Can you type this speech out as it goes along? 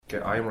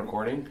Okay, I am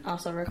recording.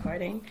 Also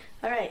recording.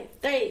 Alright,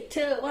 3,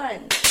 2,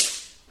 1.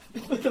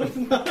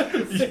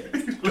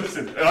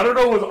 Listen, I don't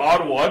know if it was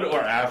on one or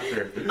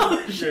after.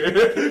 Oh, shit.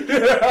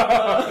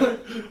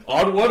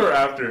 On one or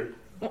after?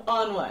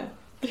 On one.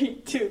 3,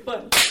 2,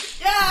 1.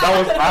 Yeah! That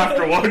was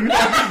after one.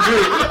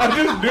 I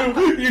just knew.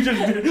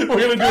 We're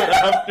gonna do it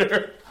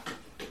after.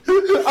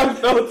 I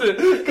felt it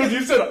because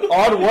you said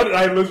on one and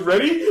I was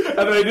ready and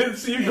then I didn't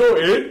see you go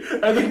in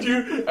and then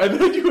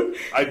you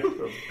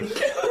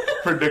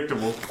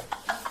predictable.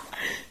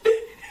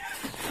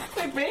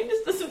 My brain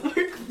just doesn't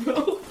work,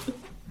 bro.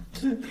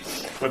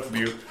 What's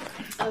new?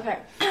 Okay.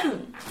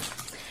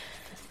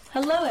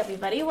 Hello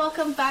everybody,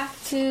 welcome back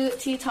to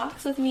Tea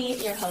Talks with me,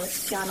 your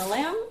host,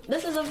 Teaonalamb.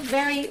 This is a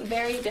very,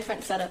 very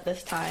different setup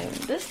this time.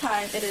 This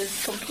time it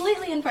is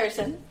completely in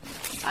person.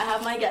 I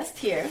have my guest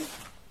here.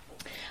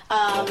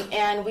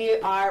 And we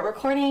are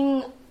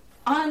recording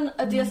on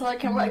a DSLR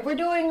camera. Like, we're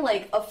doing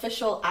like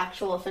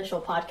actual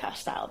official podcast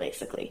style,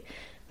 basically.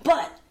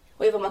 But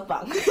we have a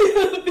mukbang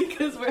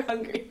because we're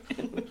hungry.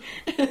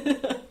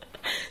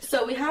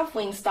 So we have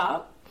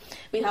Wingstop,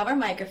 we have our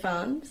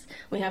microphones,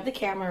 we have the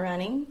camera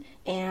running,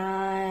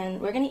 and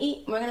we're gonna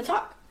eat. We're gonna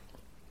talk.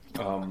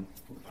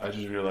 I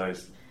just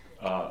realized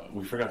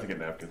we forgot to get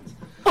napkins.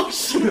 Oh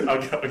shit!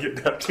 I'll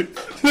get napkins.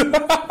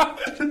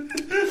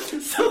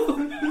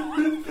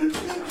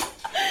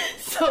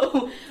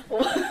 So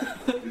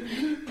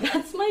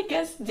that's my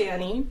guest,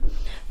 Danny.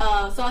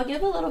 So I'll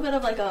give a little bit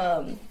of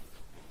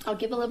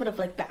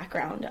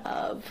background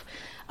of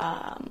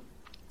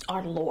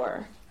our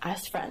lore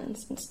as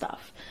friends and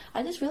stuff.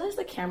 I just realized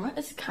the camera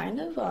is kind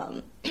of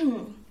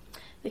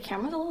the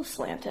camera's a little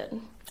slanted,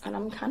 and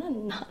I'm kind of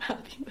not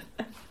happy with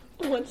that.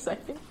 1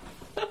 second.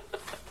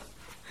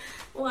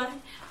 Why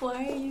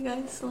are you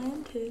guys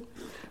slanted?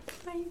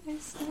 Why are you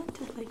guys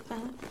slanted like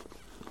that?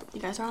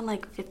 You guys are on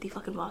like 50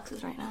 fucking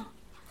boxes right now.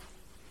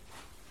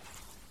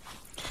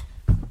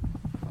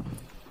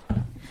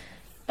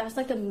 That's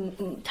like the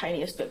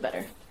tiniest bit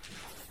better.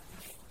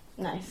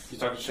 Nice. You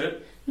talking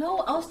shit? No,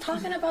 I was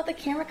talking about the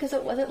camera because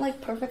it wasn't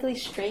like perfectly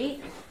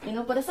straight, you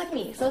know, but it's like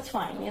me, so it's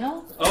fine, you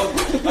know?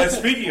 Oh,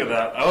 speaking of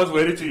that, I was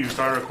waiting till you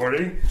started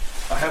recording.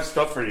 I have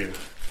stuff for you.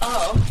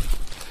 Oh,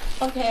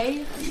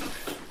 okay.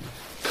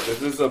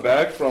 This is a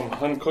bag from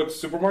Huncook's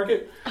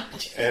Supermarket,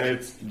 and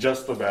it's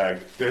just the bag.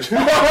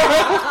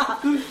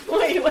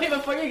 Wait,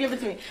 before you give it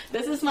to me.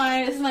 This is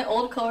my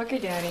old coworker,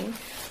 Danny.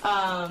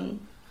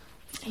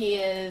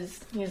 He's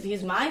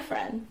my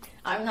friend.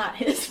 I'm not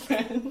his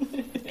friend.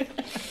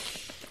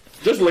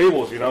 Just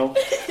labels, you know?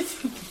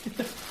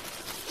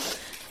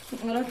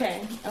 But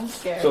okay, I'm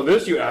scared. So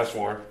this you asked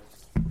for.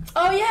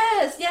 Oh,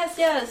 yes.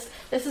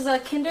 This is a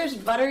Kinder's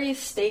Buttery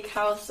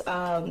Steakhouse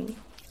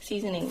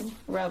seasoning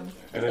rub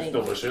And thing. it's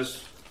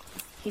delicious.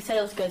 He said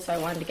it was good, so I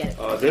wanted to get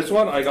it. This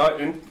one I got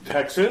in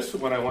Texas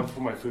when I went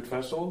for my food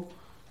festival.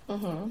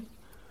 Mm-hmm.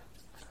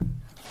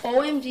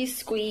 OMG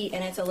Squee,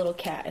 and it's a little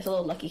cat. It's a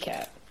little lucky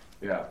cat.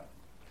 Yeah.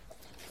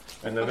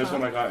 And then this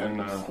one I got in...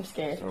 I'm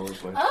scared. Oh,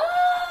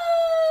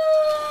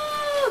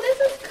 this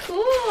is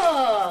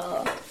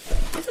cool.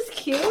 This is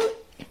cute.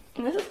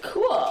 And this is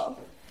cool.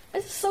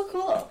 This is so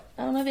cool.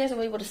 I don't know if you guys will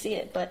be able to see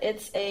it, but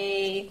it's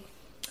a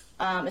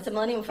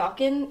Millennium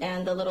Falcon,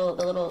 and the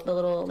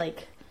little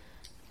like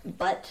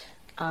butt.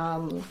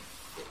 Whoa!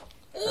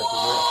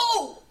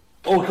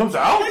 Oh, it comes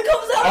out? It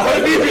comes out! I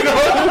didn't even know.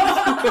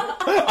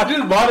 I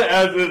just bought it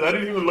as is. I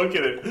didn't even look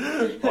at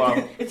it.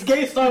 Wow. It's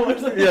gay Star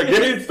Wars. Yeah,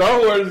 gay Star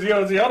Wars. You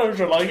know, see, I don't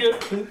even like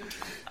it.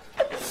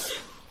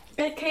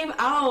 It came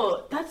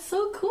out. That's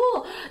so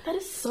cool. That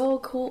is so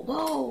cool.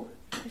 Whoa.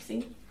 Let me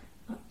see.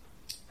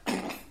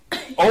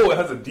 Oh, it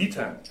has a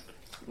D10.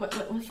 What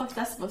the fuck's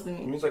that supposed to It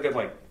mean? means like it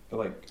like.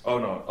 Oh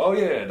no. Oh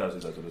yeah, it does.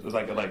 It's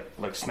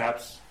like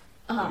snaps.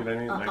 Uh-huh. You know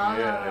what I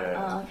mean?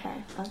 Oh, okay.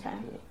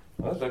 Yeah.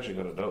 That's actually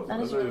kind of dope. That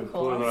is That's really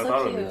cool. than I That's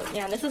thought so it would cute. be.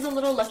 Yeah, this is a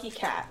little lucky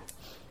cat.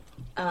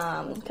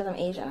 Because I'm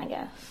Asian, I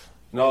guess.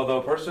 No,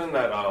 the person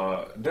that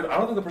I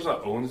don't think the person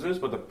that owns this,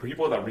 but the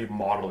people that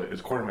remodel it,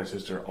 according to my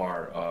sister,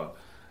 are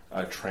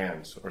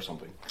trans or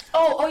something.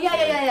 Oh yeah.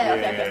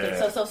 Okay.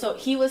 Yeah. So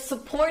he was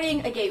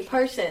supporting a gay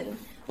person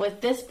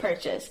with this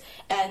purchase,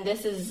 and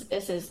this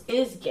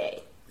is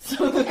gay.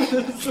 So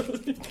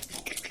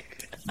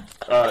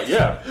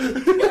yeah.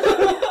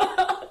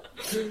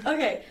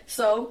 Okay,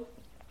 so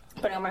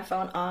putting on my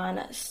phone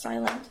on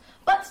silent.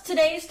 But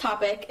today's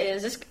topic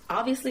is just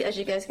obviously, as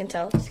you guys can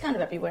tell, it's kind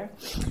of everywhere.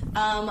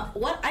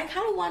 What I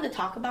kind of wanted to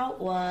talk about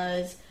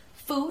was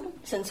food,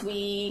 since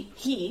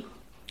he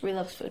really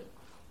loves food.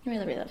 He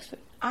really loves food.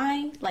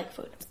 I like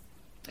food.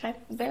 Okay,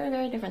 very,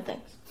 very different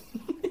things.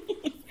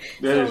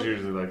 It is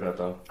usually like that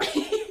though.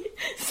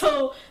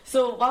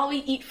 So while we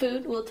eat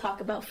food, we'll talk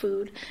about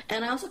food,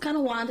 and I also kind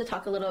of wanted to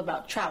talk a little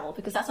about travel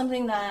because that's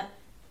something that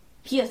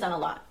he has done a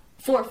lot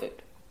for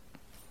food.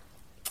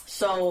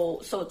 So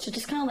to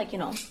just kind of like, you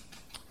know,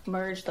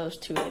 merge those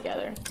two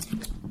together.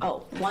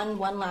 Oh, one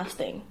last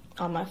thing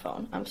on my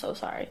phone. I'm so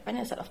sorry. I need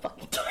to set a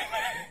fucking timer.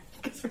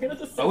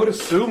 I would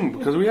assume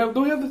because we have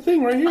the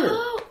thing right here.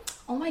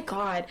 Oh Oh my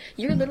god,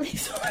 you're literally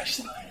so much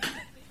smarter.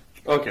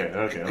 Okay,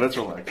 let's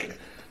relax.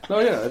 No,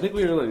 yeah, I think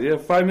we were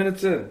 5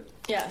 minutes in.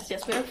 Yes, we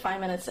are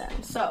 5 minutes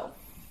in. So,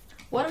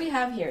 what do we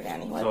have here,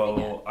 Danny? What did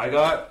we get? I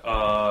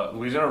got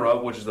Louisiana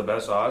Rub, which is the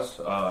best sauce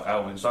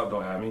at Wingstop.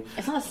 Don't at me.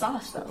 It's not a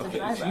sauce, though. Okay,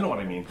 so you know what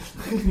I mean.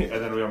 And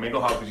then we got mango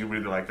hot because you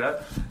really like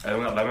that. And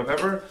we got lemon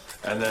pepper.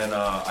 And then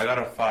I got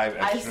a 5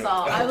 extra.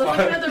 I was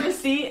looking at the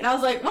receipt and I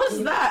was like, "What's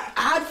that?"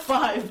 Add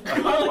 5.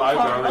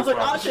 I was like,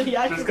 "Oh shit, he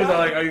actually." Just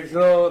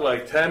because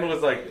like 10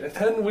 was like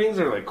 10 wings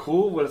are like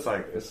cool, but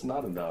it's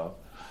not enough.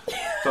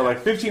 So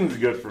like 15 is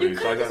good for me.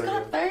 So I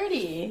got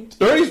 30.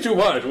 30 is too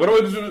much. What do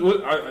I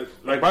do?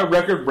 Like my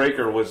record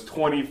breaker was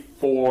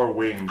 24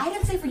 wings. I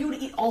didn't say for you to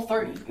eat all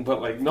 30.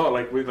 But like no,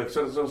 like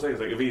so what I'm saying is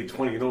like if you eat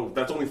 20,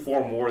 that's only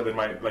 4 more than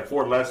my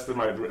 4 less than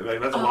my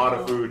that's a lot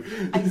of food.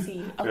 I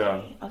see. Okay.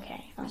 Yeah.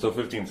 Okay. So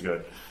 15 is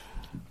good.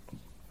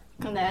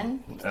 And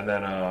then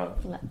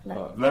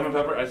lemon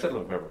pepper. I said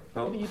lemon pepper.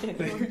 No? You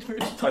did.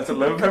 I said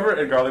lemon pepper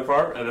and garlic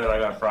farm, and then I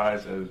got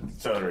fries and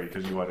celery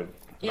because you wanted.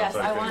 Yes,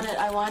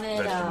 I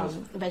wanted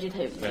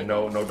vegetables. And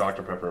no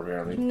Dr. Pepper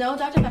apparently. No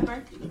Dr.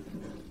 Pepper.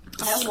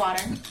 I have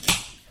water.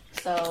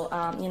 So,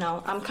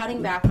 I'm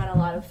cutting back on a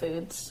lot of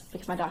foods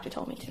because my doctor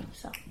told me to.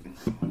 So.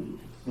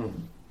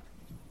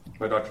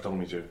 My doctor told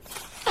me to.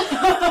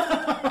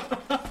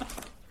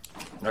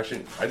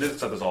 Actually, I did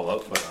set this all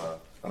up, but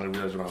I didn't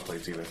realize we don't have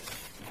plates either.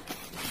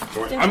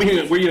 So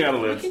we're eating out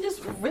of lids. You can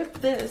just rip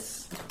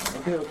this.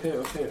 Okay.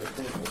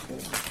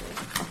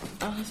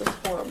 Oh, this is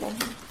horrible.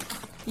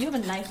 You have a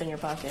knife in your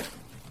pocket.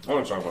 I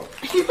don't know what you're talking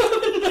about. You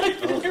have a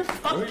knife in your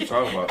pocket. What are you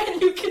talking about?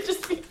 And you can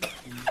just be...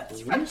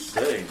 What are you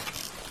saying?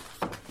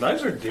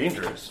 Knives are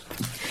dangerous.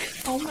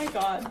 Oh my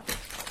god.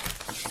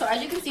 So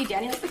as you can see,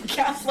 Danny likes to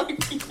gaslight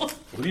people.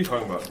 What are you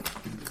talking about?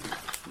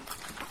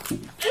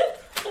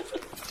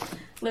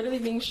 Literally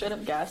being straight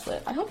up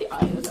gaslit. I hope the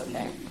audio is okay.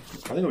 I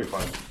think it'll be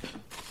fine.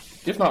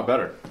 If not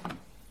better.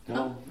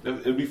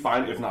 It'll be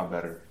fine if not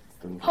better.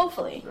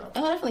 Hopefully. Yeah.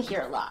 I'll definitely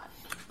hear a lot.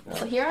 Yeah.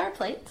 So here are our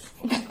plates.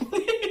 We're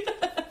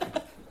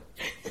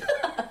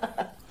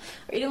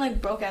eating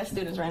like broke-ass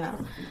students right now.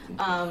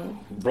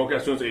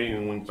 Broke-ass students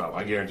eating Wingstop.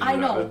 I guarantee you I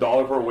know.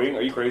 $1 per wing?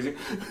 Are you crazy?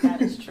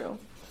 That is true.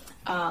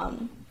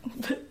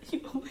 But you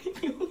only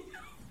have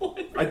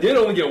one. I did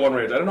only get 1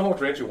 ranch. I don't know how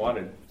much ranch you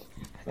wanted.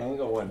 I only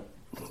got 1.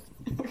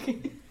 Okay.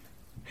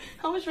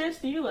 How much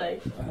ranch do you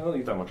like? I don't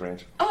eat that much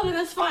ranch. Oh, then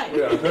that's fine.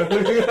 Yeah,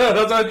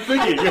 that's what I'm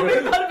thinking. I thought we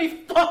were about to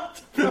be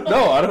fucked. Bro.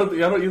 No, I don't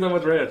eat that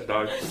much ranch,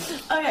 dog.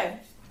 Okay.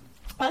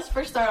 Let's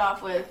first start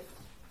off with,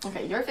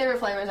 your favorite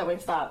flavors at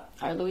Wingstop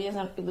are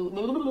Louisiana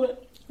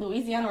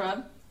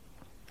Rub.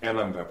 And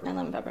lemon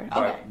pepper.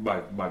 Okay.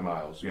 By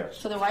miles, yes.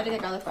 So then why did you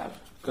get garlic farm?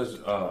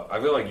 Because I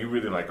feel like you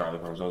really like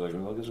garlic farm, so I was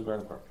like, get some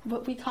garlic farm.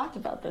 But we talked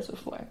about this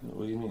before.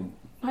 What do you mean?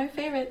 My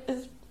favorite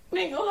is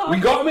mango hob. We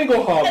got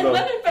mango hob, and though.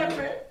 lemon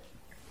pepper.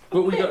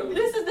 But we got...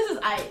 This is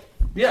I.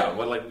 Yeah,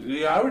 but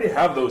I already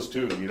have those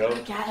too, you know?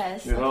 I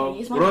guess. You know?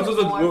 Okay,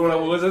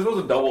 was I supposed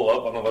to double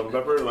up on the lemon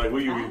pepper? Like, what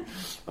do you mean?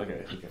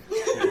 Okay.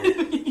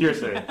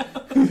 Hearsay.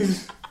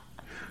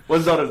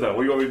 What's done is done.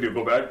 What do you want me to do?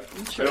 Go back?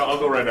 Sure. I'll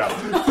go right now.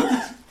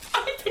 I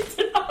picked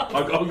it up.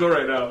 I'll go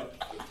right now.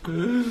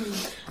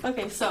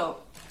 Okay,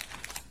 so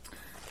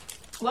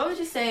what would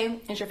you say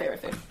is your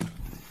favorite food?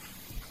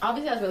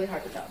 Obviously, that's really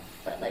hard to tell,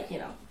 but I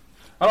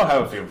don't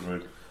have a favorite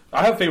food.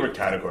 I have favorite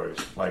categories,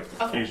 like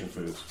Asian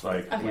foods.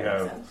 Like we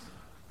have,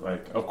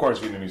 of course,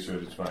 Vietnamese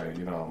food is my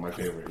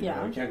favorite.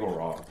 Yeah, you can't go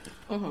wrong.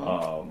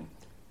 Mm-hmm.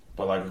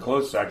 But a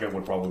close second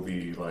would probably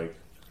be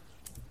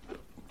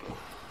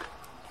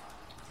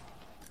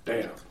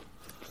damn.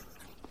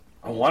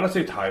 I want to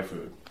say Thai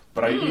food,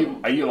 but I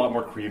eat a lot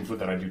more Korean food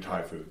than I do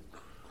Thai food.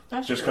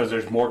 That's just because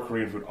there's more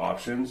Korean food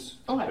options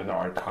than there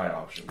are Thai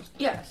options.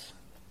 Yes.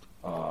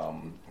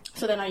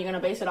 So then, are you gonna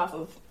base it off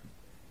of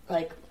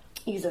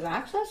ease of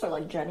access or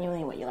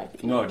genuinely what you like to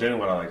eat? No, genuinely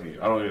what I like to eat.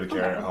 I don't really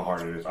care how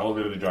hard it is. I will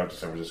literally drive to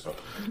San Francisco.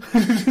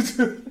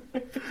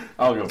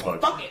 I'll go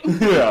punch. Fuck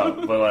it. Yeah,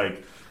 but I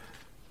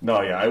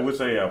would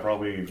say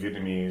probably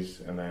Vietnamese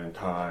and then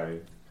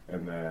Thai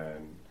and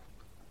then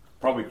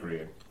probably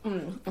Korean.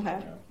 Okay.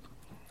 Yeah.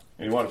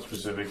 And you want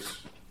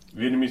specifics?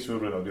 Vietnamese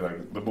food would be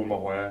the bún bò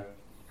Huế.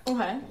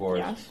 Okay. Of course,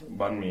 yes.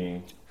 banh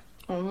mi.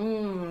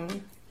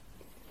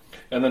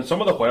 And then some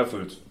of the Hue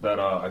foods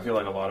that I feel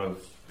like a lot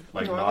of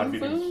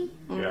non-Vietnamese,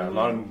 a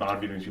lot of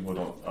non-Vietnamese people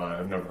don't.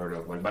 I've never heard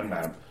of banh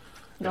nam.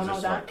 Don't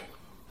know that.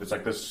 It's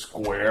this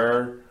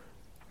square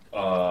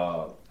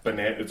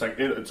banana. It's like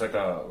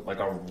a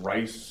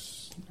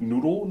rice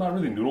noodle, not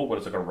really noodle, but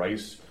it's like a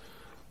rice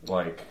It's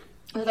like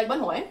banh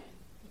hoi.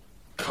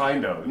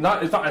 Kind of.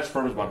 It's not as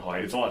firm as banh hoi.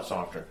 It's a lot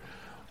softer,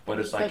 but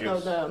it's like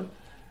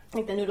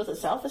the noodles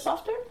itself is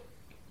softer.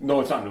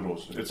 No, it's not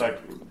noodles. It's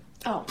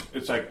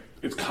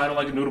it's kind of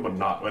like a noodle, but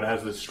not. But it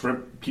has the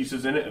shrimp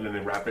pieces in it, and then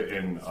they wrap it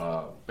in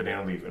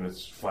banana leaf, and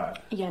it's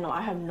flat. Yeah, no,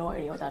 I have no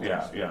idea what that is.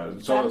 Yeah.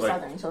 So I'm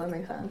Southern, so that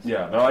makes sense.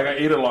 Yeah, no, I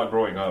ate it a lot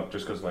growing up,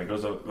 just because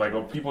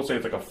people say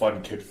it's a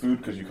fun kid food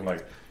because you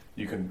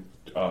can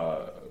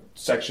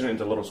section it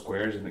into little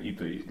squares and eat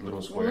the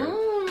little square.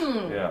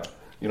 Mm. Yeah.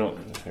 You know,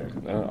 here,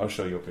 I'll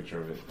show you a picture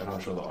of it, and I'll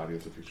show the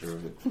audience a picture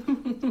of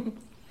it.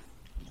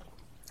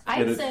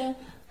 I'd say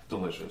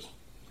delicious.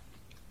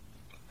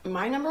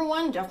 My number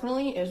one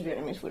definitely is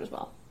Vietnamese food as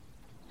well.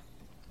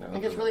 Yeah,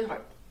 like it's really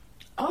hard.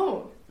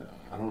 Oh. Yeah,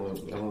 I don't know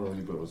if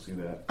people will see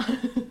that.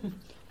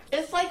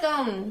 It's like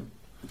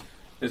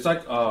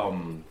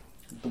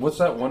what's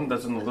that one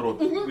that's in the little?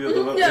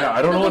 Yeah,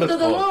 I don't know what it's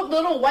called. The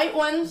little white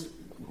ones,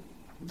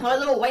 the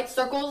little white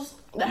circles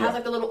that has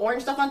like the little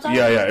orange stuff on top.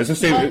 Yeah, it's the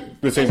same.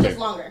 The same it's thing. just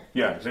longer.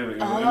 Yeah, same thing.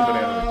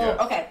 Banana leaf.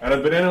 Yeah. Okay. And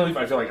a banana leaf,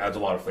 I feel like adds a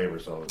lot of flavor,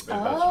 so that's missing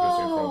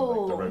from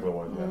like, the regular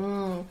one.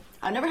 Yeah.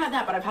 I've never had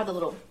that, but I've had the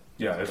little.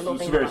 Yeah, it's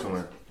very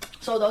similar.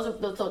 So those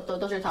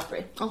are your top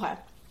three. Okay.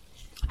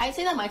 I'd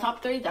say that my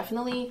top three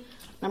definitely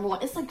number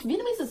one. It's like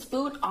Vietnamese is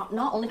food,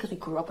 not only because we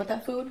grew up with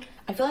that food.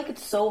 I feel like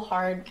it's so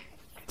hard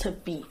to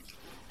beat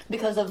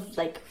because of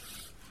like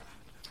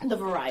the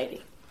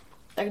variety.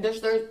 Like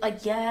there's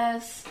like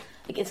yes,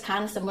 like it's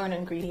kind of similar in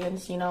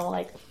ingredients. You know,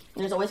 like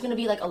there's always going to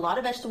be like a lot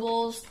of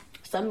vegetables,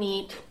 some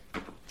meat,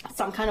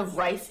 some kind of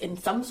rice in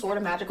some sort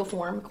of magical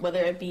form,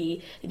 whether it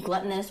be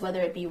glutinous,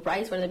 whether it be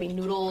rice, whether it be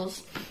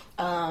noodles.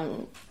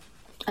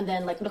 And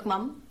then like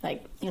Mukbang,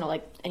 like you know,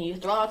 like and you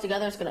throw it all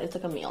together, it's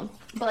like a meal.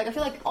 But like I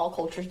feel like all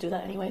cultures do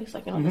that anyways.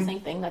 Like you know, the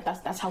same thing. Like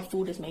that's how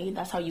food is made.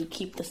 That's how you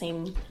keep the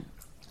same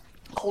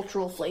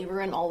cultural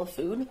flavor in all the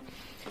food.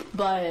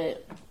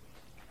 But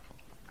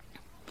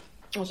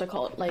what's it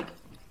called? Like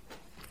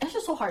it's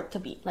just so hard to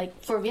beat. Like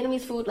for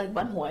Vietnamese food, like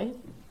bun hoi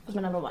was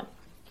my number one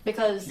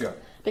because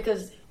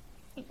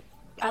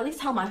at least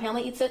how my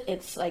family eats it,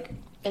 it's like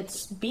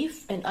it's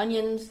beef and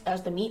onions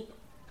as the meat.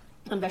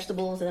 And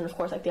vegetables, and then of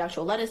course like the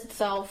actual lettuce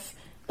itself,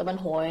 the bun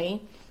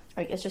hoi,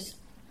 like it's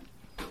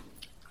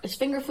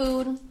finger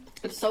food.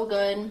 It's so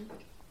good,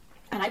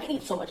 and I can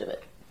eat so much of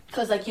it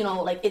because like you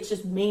know like it's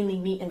just mainly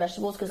meat and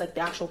vegetables because like the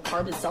actual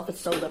carb itself is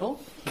so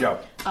little. Yeah.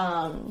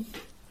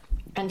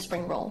 And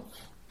spring roll,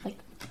 like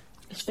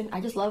I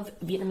just love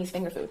Vietnamese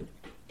finger food.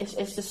 It's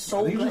just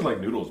so good. These are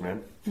like noodles,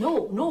 man.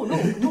 No.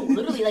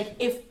 Literally, like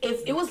if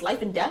it was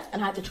life and death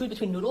and I had to choose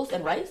between noodles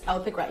and rice, I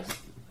would pick rice.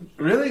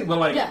 Really? But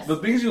like yes. The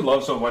things you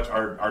love so much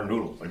are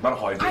noodles. Like bun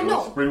hoi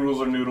noodles, spring rolls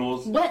are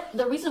noodles. But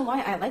the reason why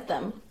I like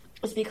them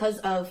is because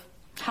of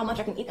how much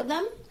I can eat of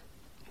them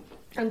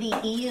and the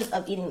ease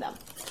of eating them.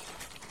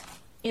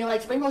 You know,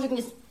 like spring rolls you can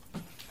just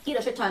eat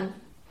a shit ton.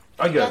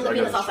 I guess. And the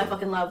peanut sauce I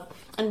fucking love.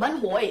 And bun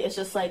hoi is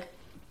just like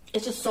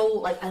it's just so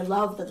like I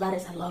love the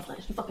lettuce. I love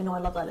lettuce. You fucking know I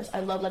love lettuce. I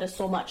love lettuce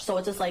so much. So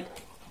it's just like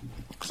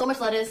so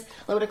much lettuce, a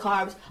little bit of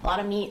carbs, a lot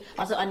of meat,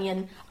 lots of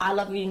onion. I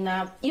love eating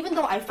that. Even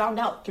though I found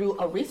out through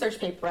a research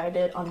paper I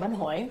did on bun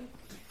hoi,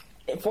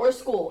 for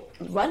school,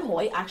 bun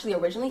hoi actually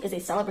originally is a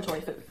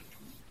celebratory food.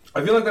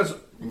 I feel like that's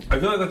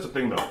the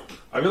thing though.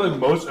 I feel like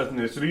most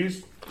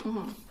ethnicities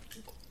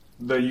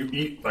that you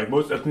eat, like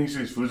most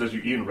ethnicities foods that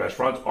you eat in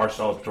restaurants are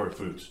celebratory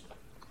foods.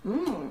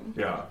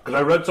 Yeah, because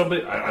I read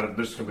something.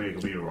 This is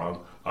completely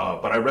wrong,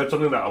 but I read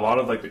something that a lot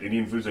of like the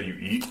Indian foods that you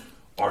eat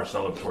are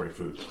celebratory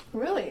foods.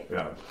 Really?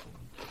 Yeah.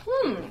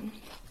 I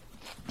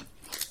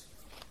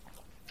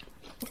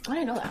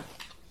didn't know that.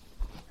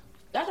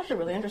 That's actually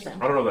really interesting.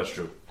 I don't know if that's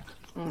true.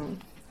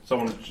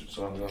 Someone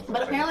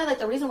but apparently, like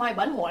the reason why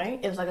bun hoi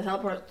is like a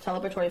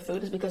celebratory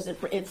food is because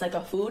it's like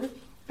a food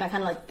that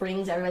kind of like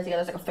brings everybody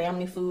together. It's like a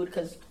family food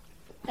because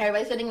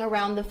everybody's sitting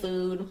around the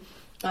food.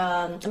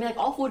 I mean, like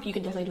all food you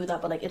can definitely do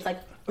that, but like it's like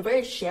a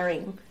very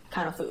sharing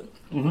kind of food.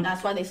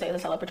 That's why they say the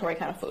celebratory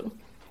kind of food.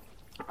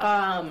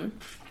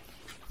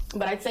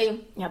 But I'd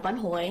say bun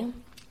hoi,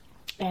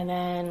 and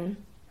then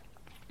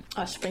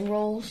spring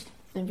rolls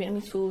and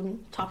Vietnamese food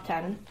top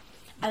 10,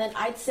 and then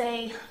I'd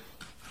say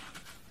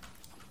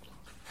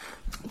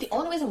the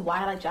only reason why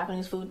I like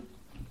Japanese food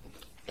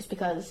is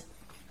because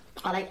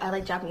I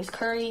like Japanese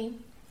curry,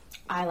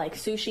 I like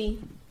sushi,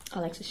 I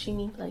like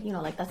sashimi, like you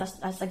know like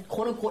that's like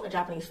quote unquote a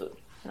Japanese food,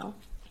 you know,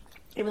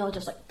 even though it's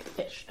just like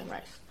fish and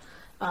rice.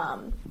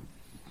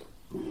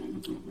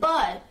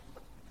 But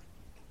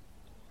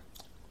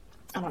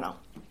I don't know.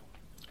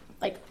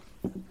 Like,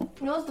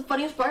 you know what's the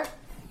funniest part?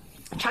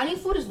 Chinese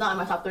food is not in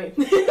my top 3.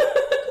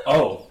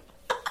 Oh.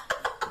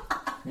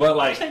 But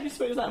like, Chinese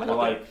food is not in my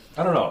top 3. Like,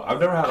 I don't know. I've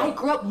never had. I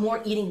grew up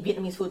more eating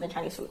Vietnamese food than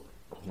Chinese food.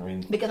 I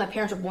mean, because my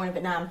parents were born in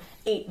Vietnam,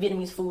 ate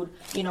Vietnamese food,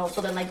 you know.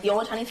 So then, like, the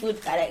only Chinese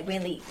food that I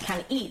really kind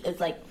of eat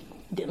is like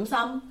dim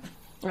sum,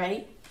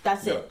 right?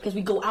 That's it. Because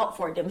we go out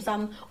for dim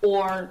sum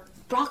or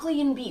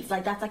broccoli and beef.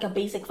 Like that's like a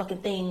basic fucking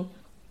thing.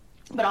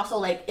 But also,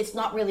 like, it's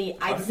not really,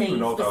 I'd say,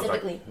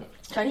 specifically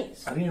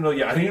Chinese. I didn't even know,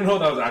 I didn't even know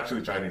that was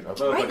actually Chinese. I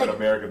thought it was like an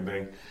American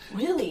thing.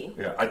 Really?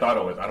 Yeah, I thought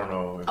it was. I don't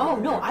know. Oh,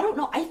 no, I don't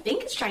know. I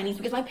think it's Chinese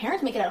because my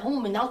parents make it at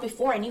home, and that was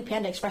before I knew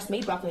Panda Express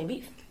made broccoli and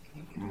beef.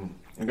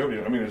 I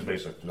mean, it's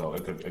basic. No,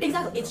 exactly.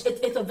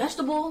 It's a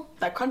vegetable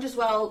that crunches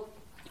well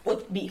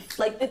with beef.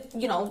 Like,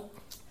 you know,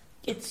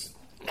 it's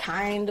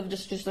kind of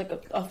just like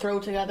a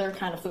throw-together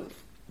kind of food.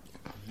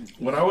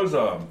 When I was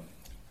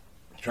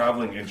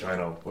traveling in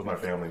China with my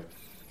family,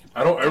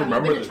 I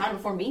remember. You've been to China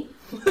before me?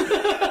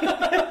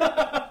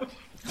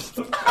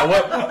 I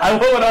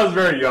went when I was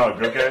very young,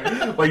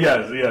 okay? But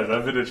yes,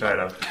 I've been to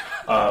China.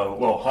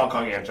 Well, Hong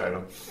Kong and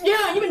China.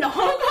 Yeah, you've been to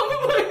Hong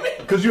Kong?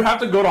 Because you have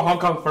to go to Hong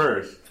Kong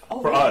first.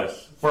 Oh, for really?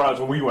 us. For us,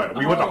 when we went.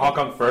 We went to Hong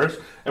Kong first,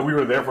 and we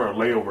were there for a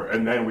layover,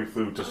 and then we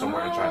flew to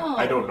somewhere in China.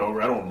 I don't know.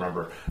 I don't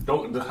remember.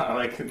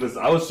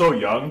 I was so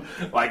young.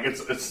 Like,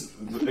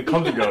 it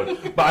comes and goes.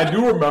 But I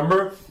do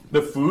remember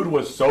the food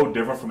was so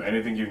different from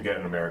anything you can get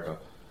in America.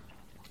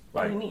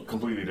 Like, what do you mean?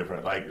 completely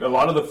different. Like, a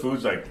lot of the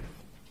foods, like,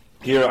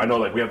 here, I know,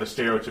 like, we have the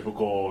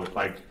stereotypical,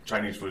 like,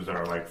 Chinese foods that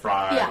are, like,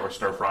 fried or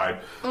stir-fried.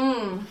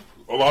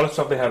 A lot of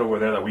stuff they had over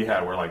there that we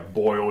had were, like,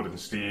 boiled and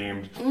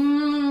steamed.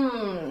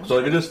 So,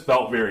 like, it just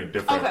felt very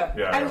different. Okay,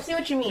 yeah, I see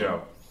what you mean. Yeah.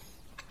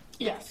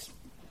 Yes.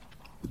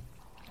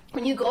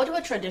 When you go to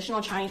a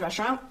traditional Chinese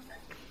restaurant,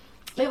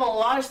 they have a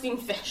lot of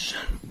steamed fish.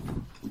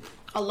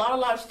 A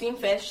lot of steamed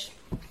fish.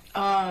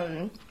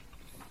 A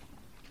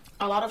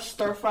lot of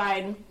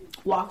stir-fried,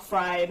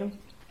 wok-fried.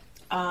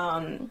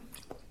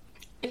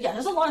 Yeah,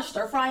 there's a lot of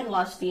stir-fried and a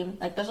lot of steam.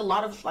 Like, there's a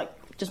lot of, like,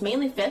 just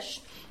mainly fish,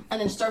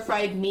 and then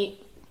stir-fried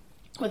meat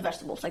with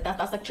vegetables. Like,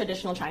 that's like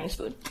traditional Chinese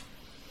food.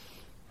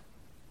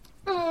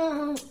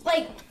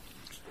 Like,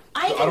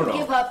 I can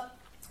give up.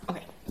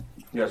 Okay.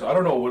 Yeah, so I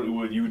don't know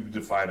what you would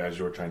define as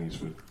your Chinese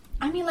food.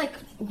 I mean, like,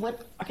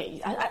 what?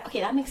 Okay, okay,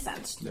 that makes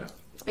sense. Yeah.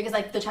 Because,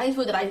 like, the Chinese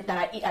food that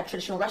I eat at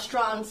traditional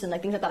restaurants and,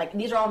 like, things like that, like,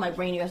 these are all in my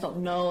brain. You guys don't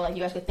know. Like,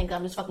 you guys could think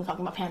I'm just fucking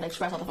talking about Panda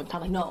Express all the fucking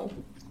time. Like, no.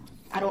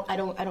 I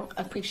don't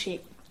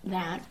appreciate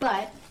that.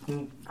 But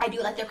I do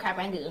like their crab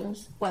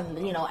rangoons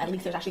when, you know, at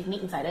least there's actually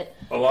meat inside it.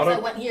 I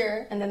went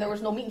here and then there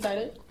was no meat inside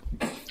it.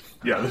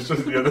 Yeah,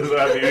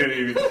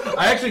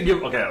 I actually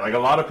give, okay, like, a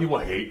lot of people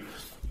hate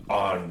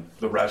on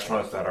the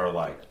restaurants that are,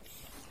 like,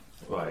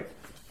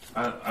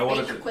 I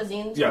want to say,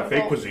 cuisines. yeah,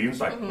 fake cuisines,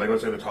 like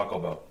let's say the Taco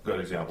Bell, good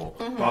example.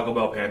 Taco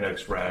Bell, Panda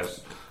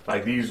Express,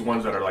 like these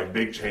ones that are like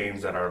big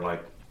chains that are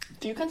like.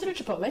 Do you consider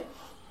Chipotle?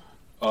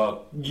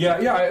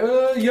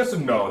 Yes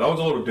and no. That was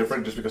a little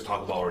different just because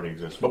Taco Bell already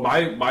exists. But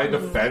my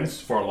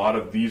defense for a lot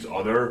of these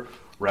other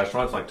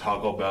restaurants like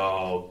Taco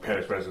Bell, Panda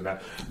Express, and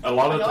that, a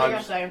lot of the times. I know what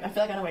you're saying. I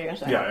feel like I know what you're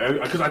saying. Yeah,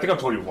 because I think I've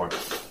told you before,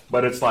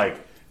 but it's like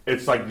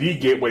the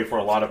gateway for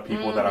a lot of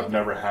people that have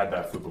never had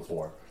that food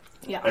before.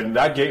 Yeah. And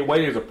that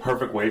gateway is a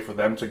perfect way for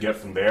them to get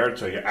from there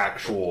to your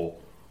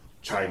actual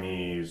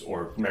Chinese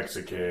or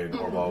Mexican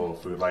or blah, blah,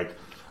 food. Like,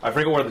 I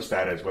forget where the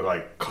stat is, but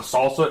like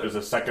salsa is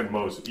the second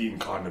most eaten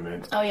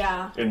condiment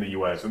in the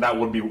U.S. And that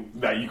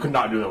you could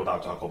not do that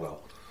without Taco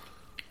Bell.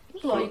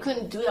 Well, you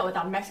couldn't do that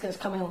without Mexicans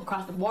coming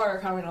across the border,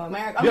 coming to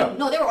America. I mean,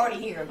 no, they were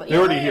already here. But they're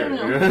already here.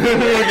 No.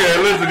 Okay,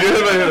 listen,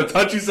 you're a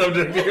touchy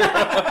subject here.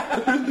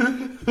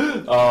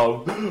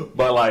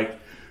 But like,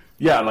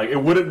 yeah, like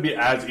it wouldn't be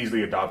as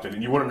easily adopted,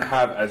 and you wouldn't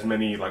have as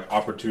many like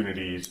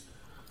opportunities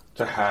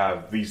to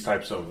have these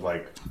types of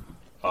like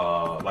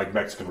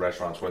Mexican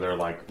restaurants where they're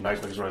like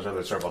nice Mexican restaurants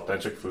that serve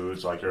authentic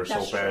foods, like your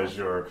sopes,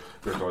 your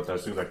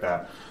tortas, things like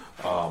that.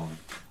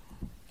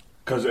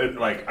 Because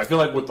I feel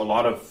like with a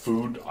lot of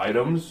food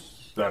items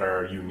that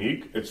are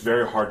unique, it's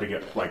very hard to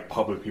get like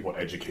public people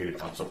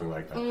educated on something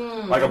like that.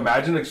 Like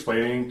imagine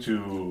explaining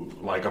to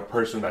like a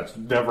person that's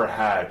never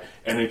had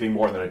anything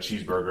more than a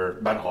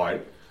cheeseburger, ban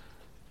hoi.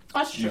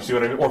 That's true. You see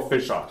what I mean? Or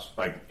fish sauce.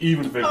 Like,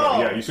 even fish sauce.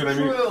 Yeah, you see what I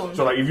mean? True.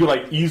 So, like, if you,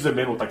 like, ease them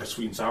in with, like, a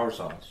sweet and sour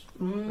sauce.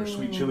 Or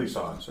sweet chili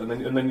sauce. And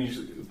then you use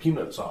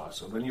peanut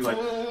sauce. And then you,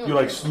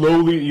 like,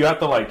 slowly, you have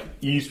to, like,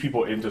 ease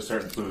people into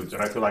certain foods.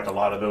 And I feel like a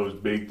lot of those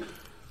big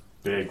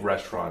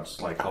restaurants,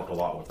 like, helped a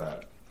lot with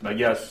that. Like,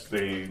 yes,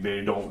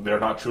 they're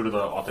not true to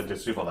the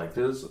authenticity, but, like,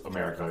 this is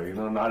America. You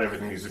know, not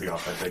everything needs to be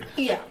authentic.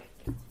 Yeah.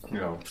 You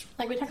know.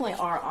 Like, we technically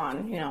are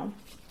on, you know,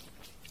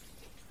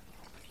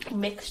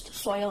 mixed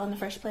soil in the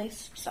first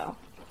place, so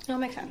it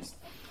makes sense.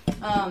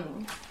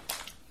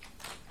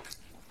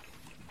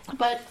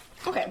 But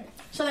okay,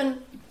 so then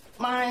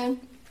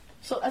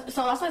so that's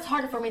why it's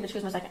harder for me to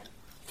choose my second.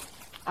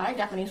 I like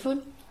Japanese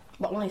food,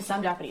 but only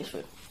some Japanese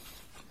food.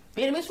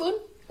 Vietnamese food,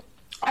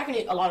 I can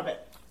eat a lot of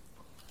it.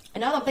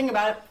 And now that I'm thinking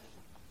about it,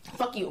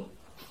 fuck you.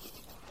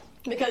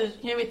 Because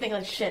you made me think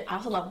like shit. I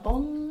also love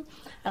bông.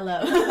 I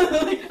love.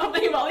 I'm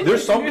thinking about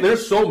there's so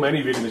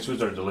many Vietnamese foods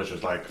that are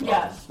delicious. Like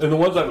yes. And the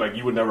ones that like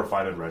you would never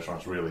find in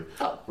restaurants really.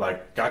 Oh.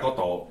 Like gà có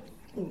tàu.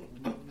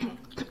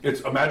 It's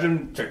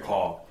imagine thịt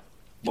kho,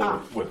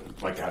 but with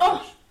like catfish.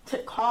 Oh,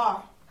 thịt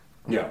kho.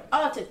 Yeah.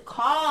 Oh, thịt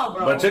kho,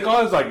 bro. But thịt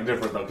kho is like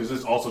different though because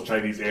it's also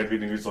Chinese and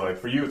Vietnamese. So like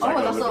for you, it's like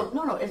it's also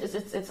no. It's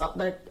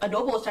the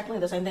adobo is technically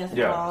the same thing as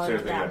thịt kho. Same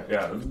thing.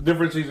 Yeah.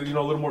 Difference is a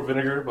little more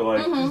vinegar, but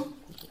like.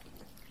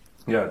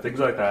 Yeah, things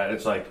like that.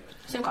 It's like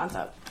same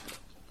concept.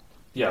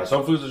 Yeah,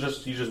 some foods are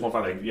you just won't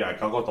find like gà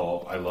có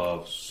tàu I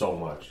love so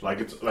much. Like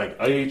it's like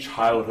a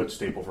childhood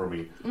staple for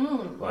me.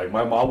 Like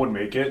my mom would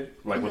make it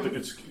like with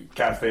it's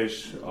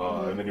catfish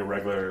and then your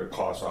regular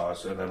claw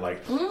sauce and then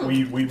like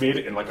we made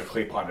it in like a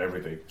clay pot and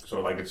everything.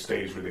 So like it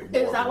stays really warm.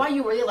 Is that why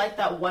you really like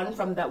that one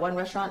from that one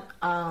restaurant,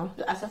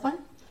 the SF one?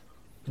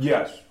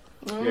 Yes.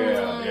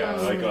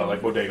 Yeah.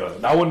 Like bodega.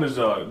 That one is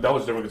that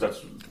was different because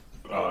that's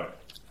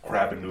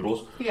crab and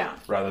noodles. Yeah.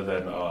 Rather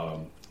than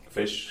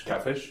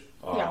catfish.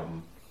 Yeah.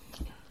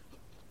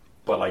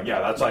 But like, yeah,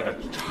 that's like a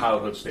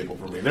childhood staple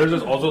for me. There's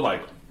this also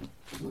like,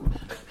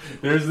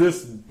 there's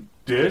this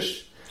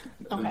dish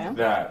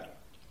that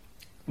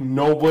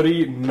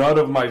none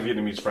of my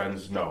Vietnamese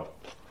friends know.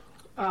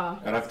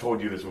 And I've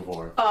told you this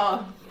before.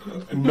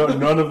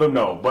 None of them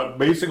know. But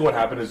basically what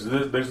happened is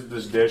there's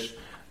this dish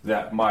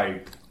that my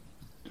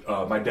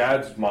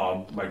dad's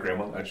mom, my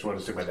grandma, I just want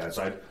to say my dad's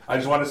side. I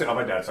just want to say on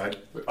my dad's side.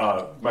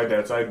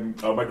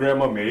 My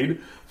grandma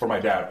made for my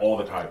dad all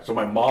the time. So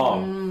my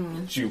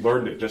mom, she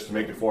learned it just to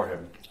make it for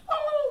him.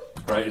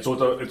 Right?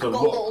 So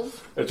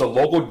it's a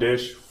local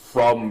dish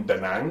from Da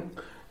Nang,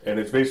 and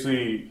it's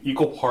basically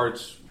equal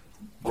parts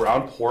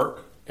ground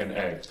pork and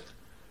egg.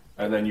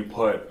 And then you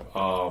put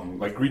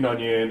like green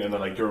onion and then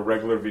like your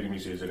regular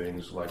Vietnamese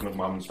seasonings, like Nuc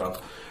Mam and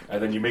stuff.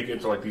 And then you make it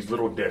into like these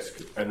little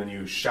discs, and then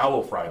you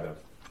shallow fry them.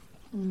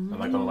 And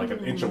like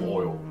an inch of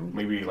oil,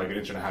 maybe like an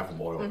inch and a half of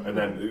oil. And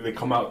then they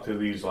come out to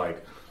these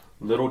like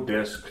little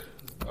disc,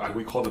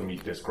 we call them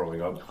meat disc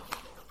growing up.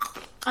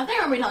 I think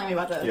I remember you telling me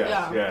about this.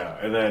 Yeah.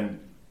 And then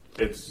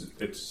it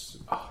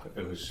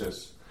was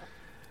just,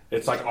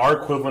 it's like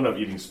our equivalent of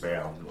eating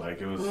Spam. Like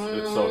it's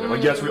so good.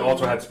 Like yes, we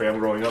also had Spam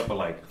growing up, but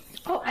like.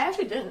 Oh, I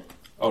actually didn't.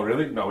 Oh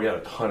really? No, we had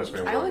a ton of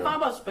Spam. I only found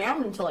about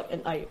Spam until like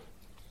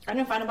I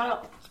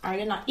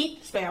did not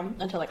eat Spam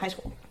until like high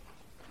school.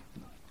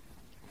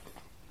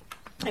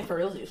 Like for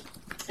realsies.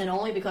 And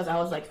only because I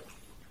was like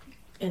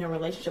in a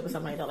relationship with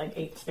somebody that like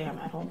ate Spam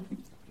at home.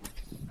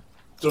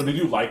 So did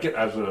you like it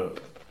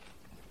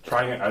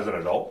trying it as an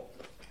adult?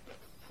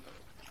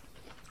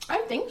 I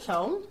think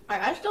so.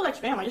 I still like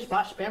Spam. I just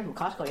bought Spam from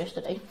Costco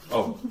yesterday.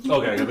 Oh,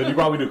 okay. Then you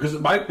probably do. Because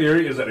my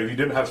theory is that if you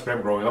didn't have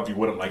Spam growing up, you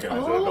wouldn't like it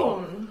as an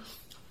adult.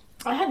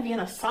 I had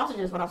Vienna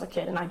sausages when I was a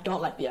kid, and I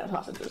don't like Vienna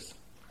sausages.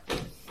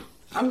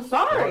 I'm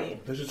sorry.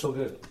 They're just so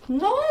good.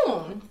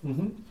 No.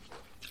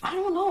 I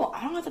don't know.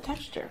 I don't like the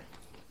texture.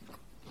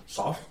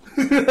 Soft?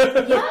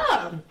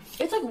 Yeah.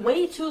 It's like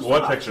way too soft.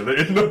 What texture? There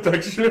is no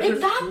texture.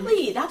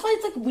 Exactly. That's why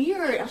it's like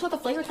weird. That's why the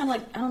flavor kind of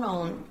like, I don't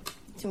know,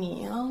 to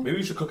me, you know? Maybe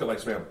you should cook it like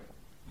Spam.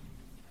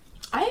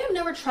 I have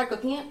never tried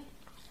cooking it.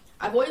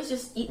 I've always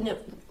just eaten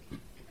it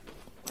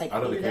like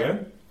out of the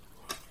can?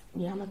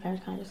 Yeah, my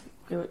parents kind of just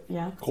do it,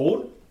 yeah.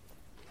 Cold?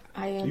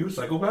 You a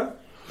psychopath?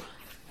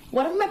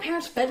 Whatever my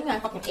parents fed me,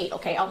 I fucking ate,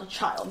 okay? I was a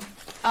child.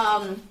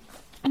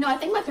 No, I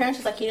think my parents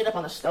just like heated it up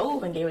on the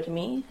stove and gave it to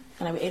me,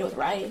 and I ate it with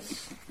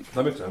rice.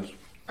 That makes sense.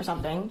 Or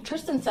something.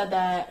 Tristan said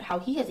that how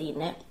he has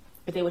eaten it,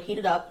 if they would heat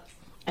it up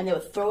and they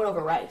would throw it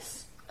over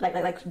rice.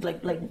 Like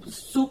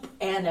soup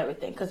and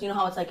everything. Because you know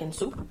how it's like in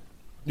soup?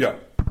 Yeah.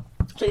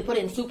 So they put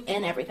it in soup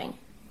and everything.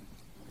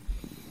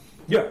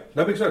 Yeah,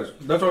 that makes sense.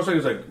 That's what I was saying.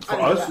 Is like for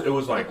us, it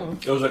was like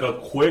a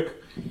quick,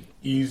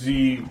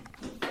 easy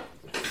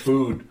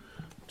food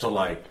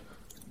to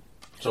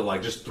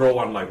just throw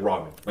on like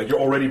ramen. Like you're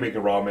already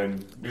making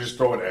ramen, you just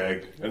throw an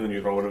egg and then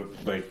you throw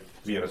in like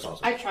Vienna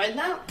sausage. I tried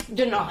that.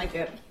 Did not like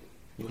it.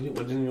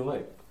 What didn't you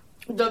like?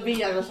 The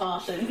Vienna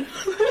sausage.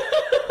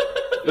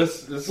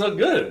 It's so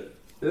good.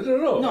 I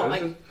don't know. No,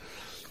 like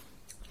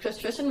because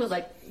Tristan was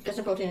like, get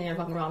some protein in your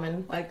fucking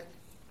ramen, like.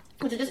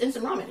 Which is just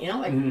instant ramen, you know?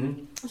 Like,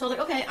 So I was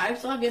like, okay, I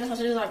still have Vienna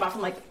sausages that I bought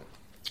from like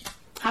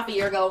half a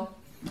year ago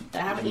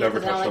that I haven't eaten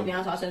because I don't like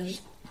Vienna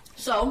sausage.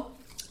 So,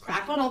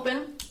 cracked one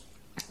open,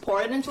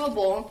 poured it into a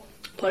bowl,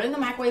 put it in the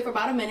microwave for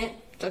about a minute,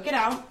 took it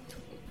out,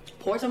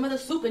 poured some of the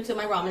soup into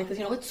my ramen because,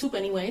 you know, it's soup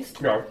anyways.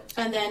 Yeah.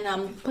 And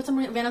then put some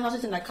Vienna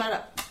sausage and I cut it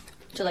up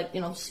to like, you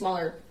know,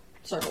 smaller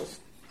circles.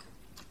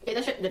 Ate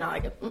that shit, did not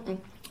like it.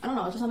 I don't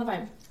know, it's just not a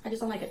vibe. I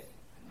just don't like it.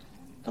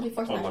 Don't be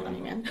forcing that shit on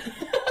me, man.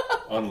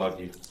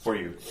 Unlucky for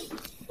you.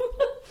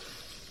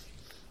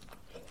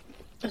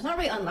 It's not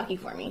really unlucky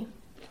for me.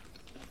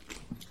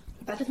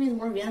 That just means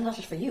more Vienna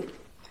sausage for you.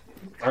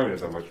 I don't eat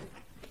that much.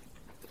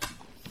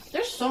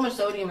 There's so much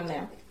sodium in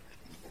there.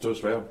 So is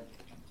Spam.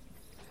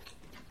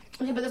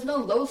 Okay, but there's no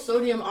low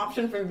sodium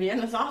option for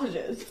Vienna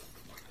sausages.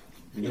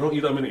 You don't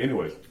eat that many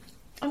anyways.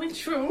 I mean,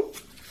 true.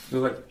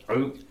 There's like, I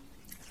think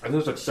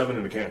there's like 7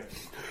 in the can.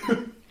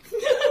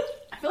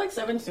 I feel like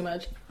 7's too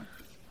much.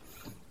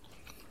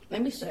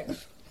 Maybe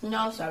 6.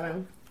 No,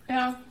 7.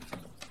 Yeah.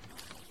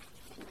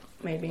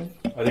 Maybe.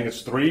 I think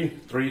it's 3,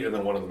 and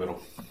then 1 in the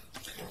middle.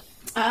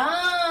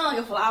 Oh, like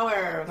a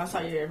flower. That's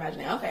how you're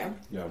imagining. Okay.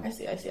 Yeah. I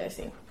see.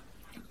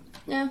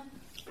 Yeah.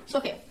 It's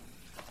okay.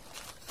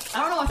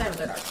 I don't know what second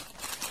and third are.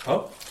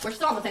 Huh? We're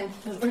still on the same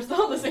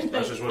thing.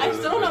 I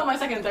still don't know what my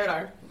second and third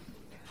are.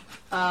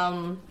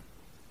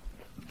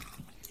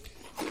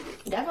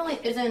 Definitely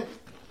isn't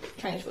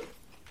Chinese food.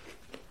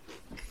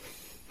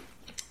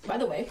 By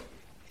the way,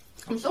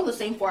 I'm still the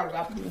same 4 I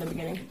grabbed in the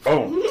beginning.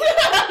 Oh.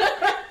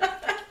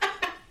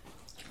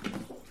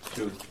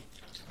 2,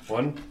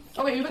 1.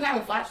 Okay, you've been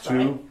having flats, 2.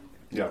 right?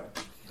 Yeah.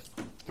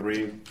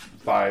 3,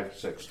 5,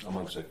 6. I'm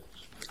on 6.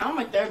 I'm on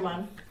my 3rd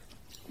one.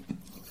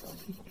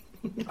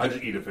 I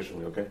just eat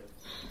efficiently, okay?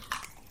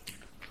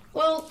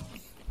 Well,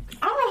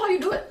 I don't know how you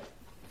do it.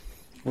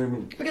 What do you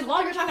mean? Because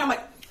while you're talking, I'm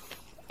like,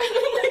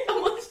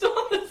 I'm still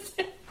on the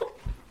same.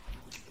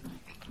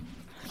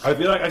 I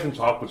feel like I can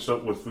talk with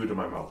food in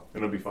my mouth,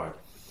 and it'll be fine.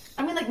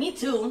 I mean, like, me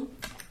too.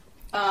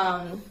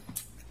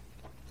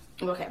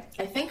 Okay.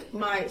 I think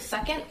my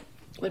second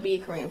would be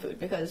Korean food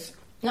because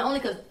not only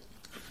because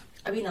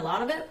I've eaten a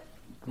lot of it,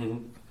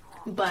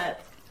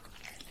 but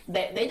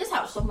they just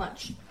have so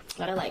much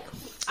that I like.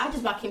 I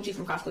just bought kimchi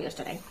from Costco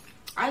yesterday.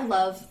 I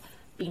love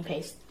bean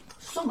paste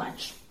so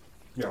much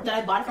that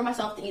I bought it for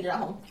myself to eat it at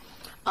home.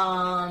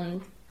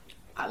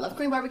 I love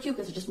Korean barbecue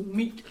because it's just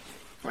meat,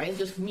 right? It's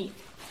just meat.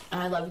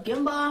 And I love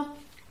gimba.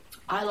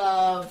 I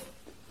love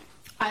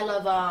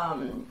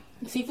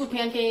seafood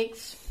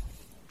pancakes.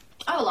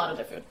 I have a lot of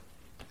different.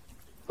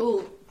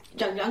 Ooh,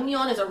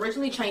 jjajangmyeon is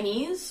originally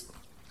Chinese,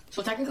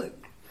 so technically,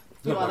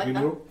 you know, I like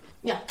that.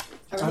 Yeah,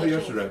 I had it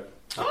yesterday.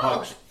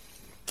 Oh.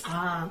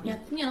 Yeah,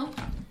 you know,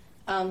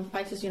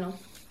 Pikes is, you know,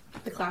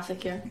 the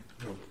classic here.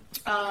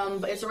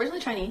 But it's originally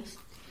Chinese.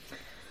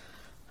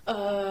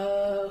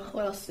 What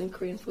else in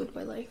Korean food do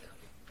I like?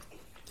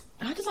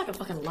 I just like a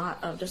fucking lot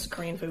of just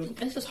Korean food.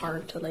 It's just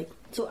hard to like.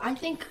 So I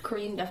think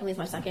Korean definitely is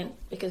my second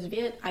because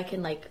Viet, I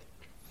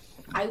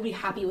would be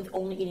happy with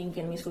only eating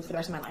Vietnamese food for the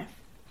rest of my life.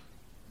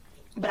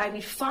 But I'd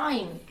be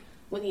fine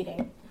with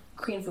eating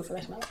Korean food for the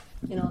rest of my life.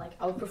 You know, like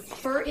I would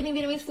prefer eating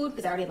Vietnamese food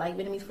because I already like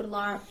Vietnamese food a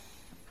lot.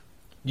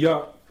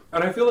 Yeah,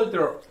 and I feel like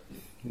they're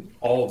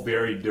all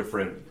very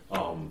different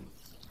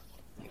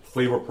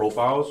flavor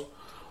profiles.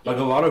 Like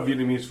a lot of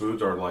Vietnamese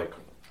foods are like,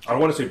 I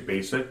don't want to say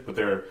basic, but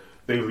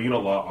they lean a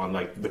lot on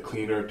like the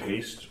cleaner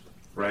taste,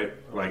 right?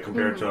 Like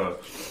compared to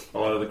a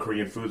lot of the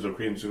Korean foods. The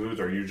Korean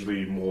foods are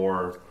usually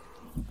more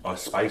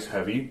spice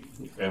heavy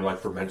and like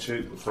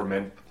fermentation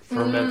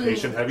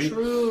heavy.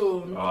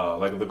 True.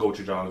 Like the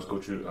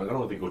gochujang, I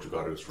don't think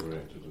gochugaru is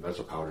fermented. That's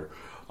a powder.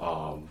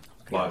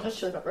 But that's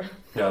chili pepper.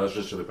 Yeah, that's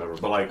just chili pepper.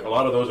 But like a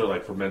lot of those are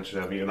like fermentation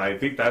heavy, and I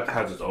think that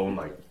has its own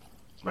like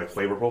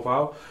flavor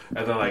profile.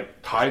 And then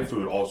like Thai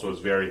food also is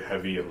very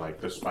heavy in like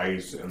the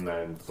spice and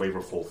then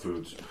flavorful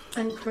foods.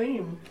 And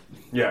cream.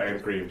 Yeah,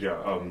 and creams.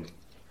 Yeah.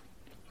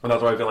 And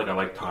that's why I feel like I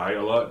like Thai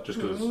a lot, just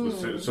because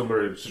it's a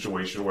similar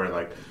situation where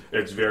like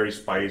it's very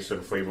spice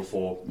and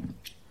flavorful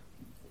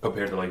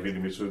compared to like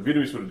Vietnamese food.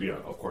 Vietnamese food, yeah,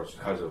 of course,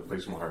 has a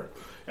place in my heart.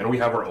 And we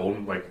have our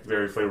own like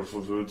very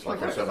flavorful foods,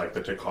 like I said, like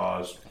the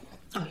tikkas.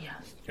 Oh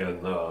yeah.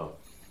 And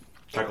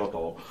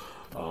tekoto.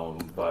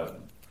 But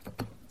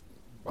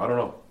I don't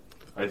know.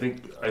 I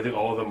think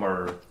all of them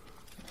are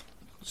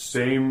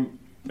same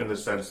in the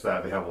sense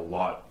that they have a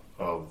lot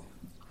of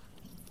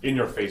in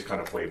your face kind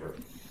of flavor.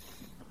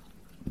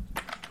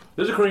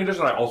 There's a Korean dish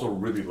that I also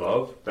really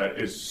love that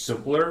is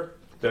simpler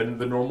than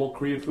the normal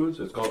Korean foods.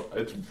 It's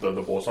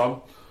the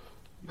bosam.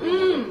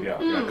 Yeah,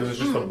 because it's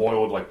just the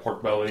boiled like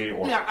pork belly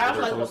or I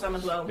also like bosam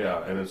as well.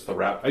 Yeah, and it's the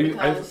wrap.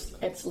 Because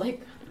it's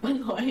like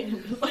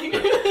annoying. Like,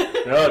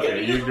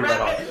 okay, you do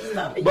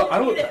that. But I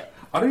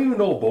don't even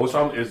know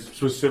bosam is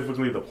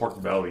specifically the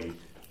pork belly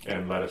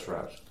and lettuce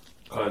wraps.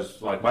 Because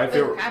like my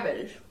favorite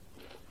cabbage.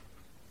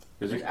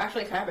 Is it? It's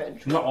actually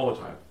cabbage. Not all the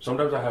time.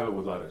 Sometimes I have it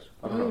with lettuce.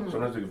 I don't know.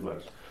 Sometimes I give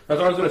lettuce. That's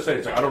what I was gonna say.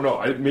 It's like I don't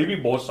know. Maybe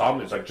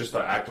bosam is like just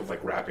the act of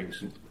like wrapping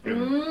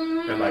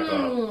in like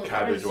a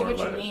cabbage or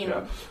lettuce.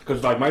 Yeah.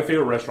 Because like my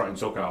favorite restaurant in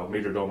SoCal,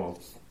 Major Domo,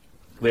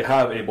 they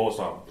have a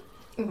bosam,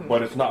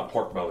 but it's not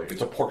pork belly.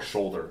 It's a pork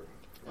shoulder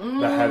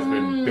that has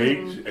been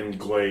baked and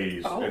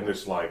glazed in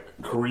this like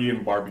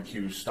Korean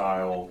barbecue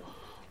style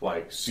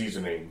like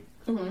seasoning.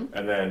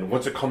 And then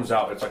once it comes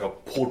out, it's like a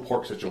pulled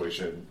pork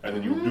situation. And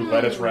then you do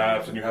lettuce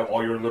wraps, and you have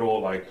all your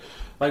little like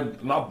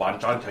not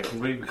banchan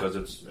technically because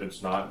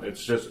it's not.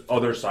 It's just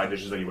other side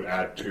dishes that you would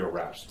add to your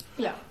wraps.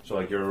 Yeah. So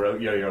like you're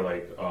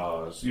like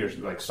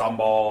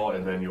sambal,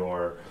 and then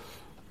your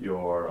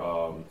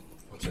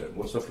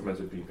what's the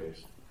fermented bean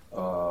paste?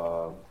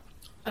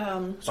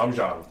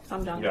 Samjang.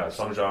 Yeah,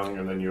 samjang,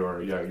 and then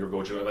your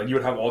gochujang. Like you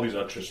would have all these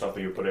extra stuff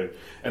that you put in,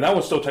 and that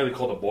one's still technically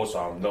called a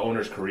bosam. The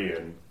owner's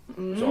Korean,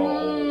 so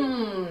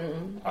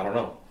I don't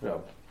know. Yeah.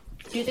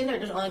 Do you think they're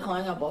just only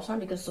calling it bosam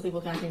because so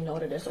people can actually know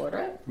to disorder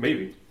it?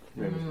 Maybe.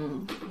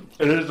 And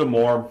it is a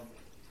more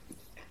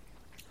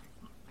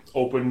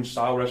open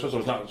style restaurant, so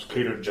it's not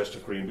catered just to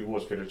Korean people.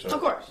 It's catered to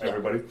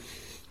everybody. Yeah.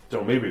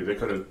 So maybe they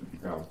could have.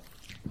 Yeah.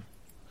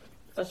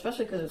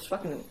 Especially because it's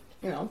fucking,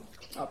 a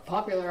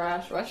popular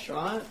ass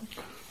restaurant.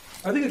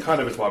 I think it kind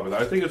of is popular.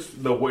 I think it's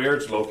where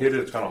it's located.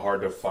 It's kind of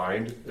hard to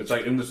find. It's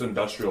like in this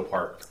industrial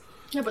park.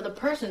 Yeah, but the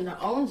person that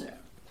owns it.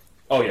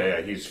 Oh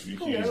yeah. He's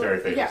very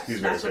famous. Yes,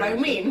 he's very that's famous. what I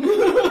mean.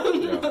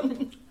 Yeah.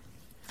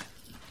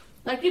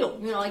 Like you,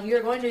 like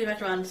you're going to these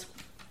restaurants.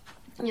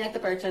 You like the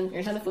person. You're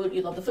into the food.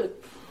 You love the food.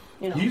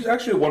 He's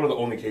actually one of the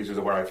only cases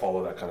where I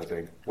follow that kind of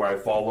thing. Where I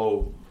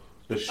follow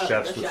the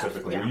chef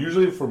specifically. Yeah.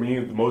 Usually for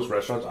me, most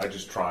restaurants, I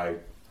just try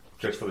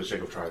just for the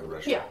sake of trying the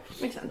restaurant. Yeah,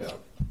 makes sense. Yeah.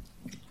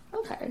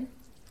 Okay.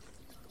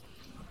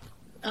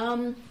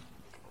 I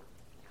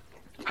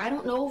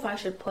don't know if I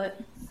should put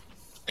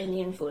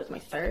Indian food as my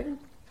third.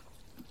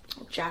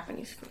 Or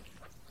Japanese food.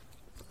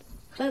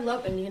 Because I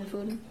love Indian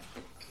food.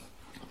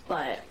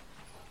 But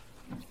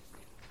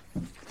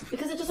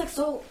because it's just like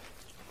so...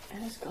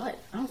 And it's good.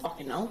 I don't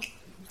fucking know.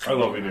 I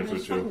love Indian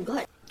food too.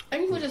 Good.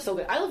 Indian food is so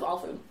good. I love all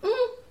food.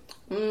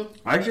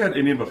 I actually had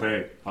Indian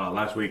buffet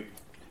last week.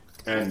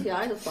 And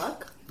Yeah, the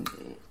fuck?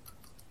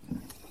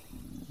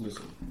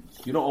 listen,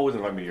 you don't always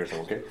invite me here, so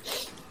okay?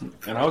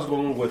 And I was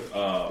going with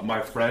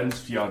my friend's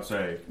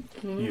fiance.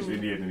 He's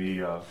Indian, and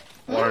he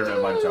wanted to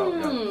invite us out.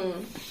 Yeah.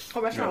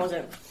 What restaurant was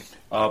it?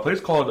 A place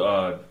called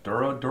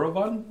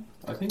Duravan,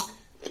 I think.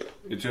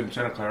 It's in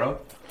Santa Clara.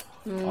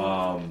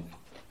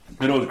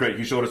 And it was great.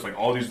 He showed us like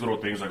all these little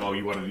things, like, oh,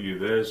 you want to eat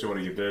this, you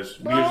want to eat this.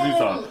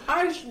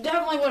 I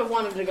definitely would have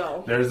wanted to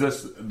go. There's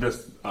this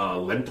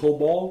lentil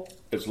ball.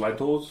 It's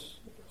lentils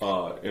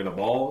in a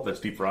ball that's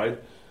deep fried,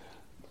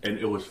 and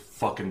it was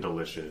fucking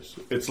delicious.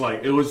 It's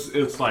like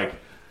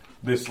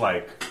this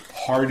like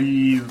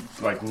hearty,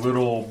 like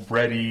little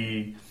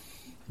bready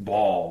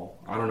ball.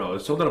 I don't know.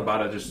 It's something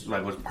about it just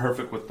like was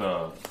perfect with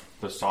the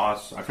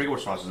sauce. I forget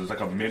what sauce it is. It's like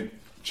a mint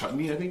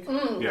chutney, I think.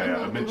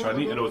 A mint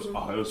chutney, and it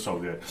was so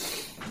good.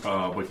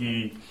 But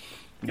he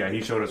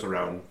showed us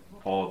around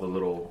all the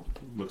little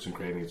nooks and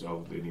crannies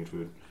of the Indian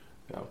food.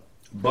 Yeah,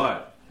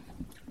 but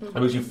it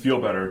makes you feel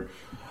better.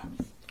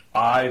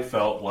 I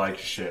felt like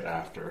shit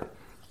after.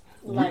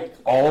 Like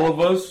all of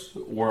us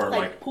were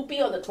like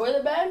poopy on the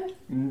toilet bed.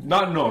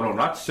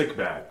 Not sick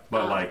bad,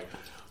 but like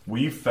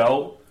we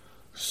felt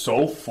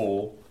so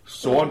full,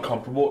 so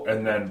uncomfortable,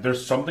 and then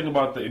there's something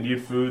about the Indian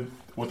food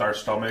with our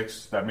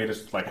stomachs that made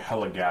us like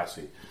hella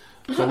gassy.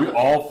 So we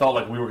all felt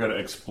like we were gonna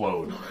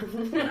explode.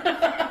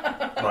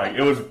 Like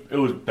it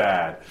was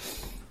bad.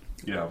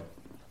 Yeah.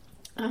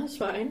 That's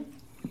fine.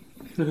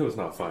 It was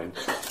not fine.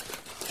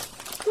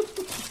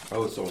 I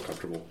was so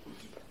uncomfortable.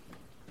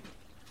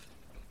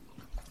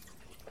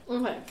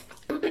 Okay.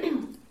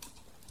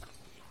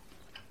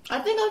 I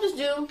think I'll just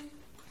do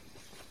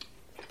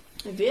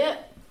Viet,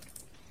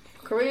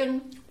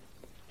 Korean,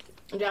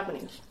 and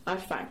Japanese.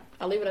 That's fine.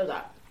 I'll leave it as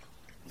that.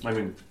 I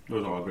mean,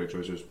 those are all great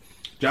choices.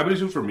 Japanese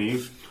food for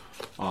me,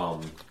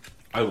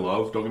 I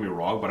love, don't get me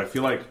wrong, but I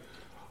feel like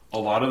a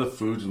lot of the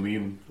foods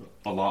lean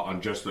a lot on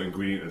just the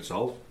ingredient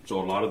itself. So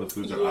a lot of the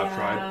foods that I've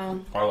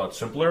tried are a lot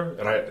simpler,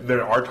 and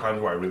there are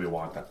times where I really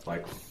want that.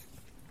 Like,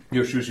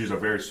 your sushis are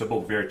very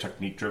simple, very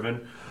technique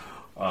driven.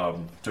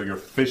 So your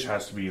fish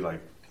has to be like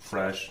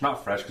fresh,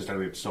 not fresh because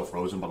technically it's still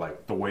frozen, but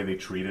like the way they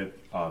treat it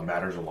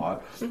matters a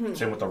lot.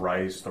 Same with the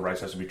rice. The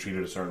rice has to be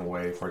treated a certain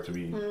way for it to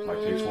be like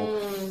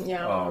tasteful.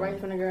 Yeah, rice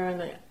vinegar and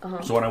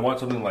like. So when I want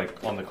something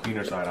like on the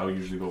cleaner side, I would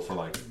usually go for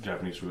like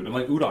Japanese food, and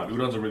like udon.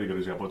 Udon's a really good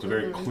example. It's a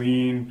very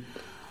clean,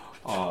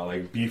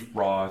 like beef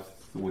broth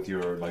with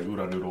your like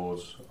udon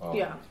noodles.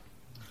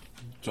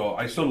 So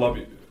I still love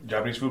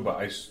Japanese food, but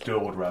I still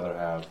would rather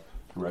have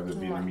regular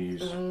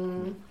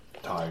Vietnamese.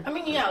 Thai. I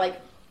mean, yeah, like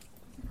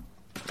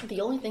the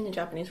only thing in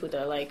Japanese food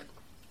that I like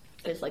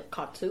is like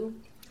katsu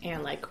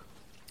and like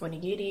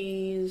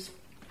onigiris,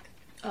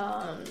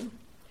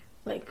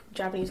 like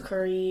Japanese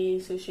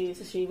curry, sushi,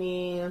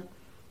 sashimi.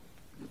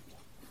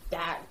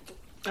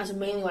 That's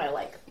mainly what I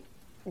like.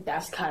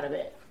 That's kind of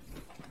it.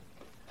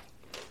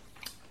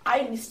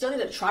 I still need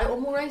to try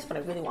omurice, but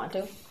I really want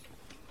to.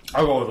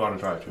 I've always wanted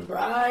to try it too.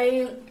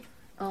 Right?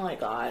 Oh my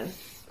god.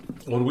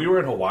 When we were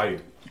in Hawaii,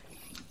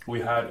 we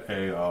had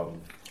a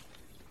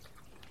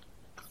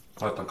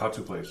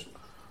tonkatsu place.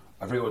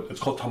 I forget what it's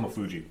called,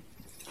 Tamafuji,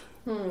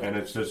 and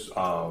it's this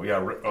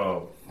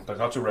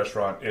tonkatsu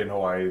restaurant in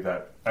Hawaii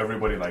that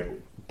everybody like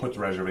puts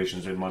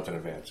reservations in months in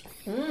advance.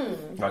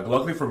 Like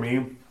luckily for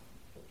me,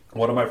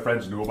 one of my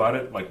friends knew about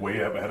it like way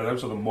ahead of time.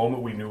 So the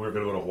moment we knew we were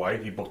going to go to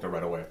Hawaii, he booked it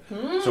right away.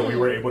 So we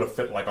were able to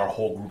fit like our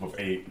whole group of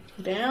 8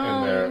 in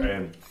there,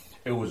 and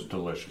it was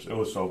delicious. It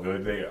was so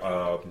good. They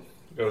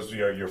it was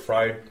your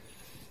fried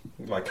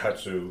like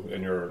katsu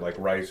and your like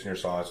rice and your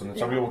sauce, and then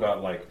some people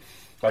got like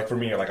for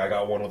me, like I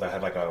got one that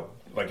had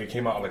like it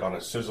came out like on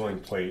a sizzling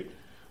plate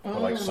with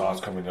like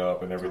sauce coming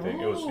up and everything.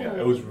 It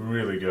was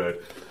really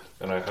good,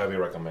 and I highly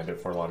recommend it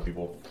for a lot of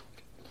people.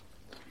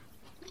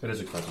 It is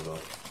expensive though.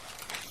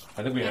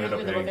 I think we ended up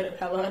paying.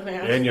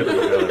 And you have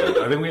to look at it.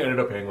 I think we ended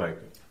up paying like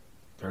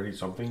 30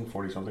 something,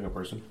 40 something a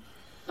person.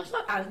 That's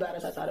not as bad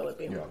as I thought it would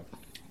be. Yeah,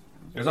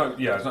 it's not.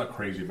 Yeah, it's not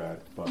crazy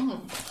bad, but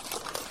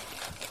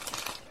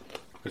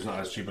it's not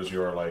as cheap as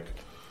your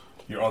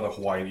other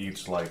Hawaiian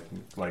eats like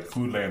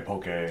Foodland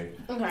Poke.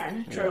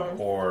 Okay, true. Yeah,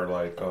 or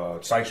like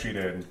Side Street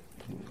Inn,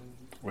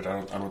 which I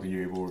don't think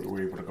you were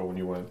able to go when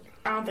you went.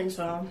 I don't think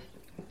so.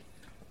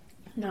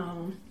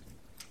 No.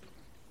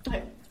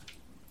 Okay.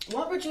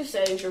 What would you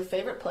say is your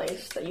favorite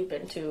place that you've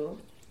been to,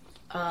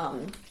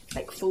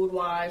 like food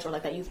wise, or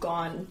like that you've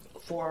gone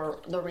for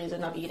the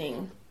reason of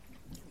eating?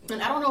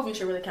 And I don't know if you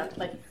should really count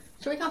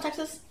should we count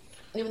Texas?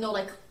 Even though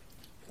like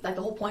the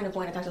whole point of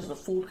going to Texas was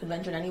a food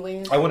convention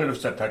anyways. I wouldn't have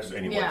said Texas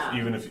anyways, yeah.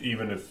 even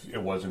if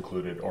it was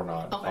included or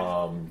not. Okay.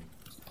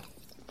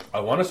 I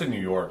want to say New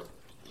York.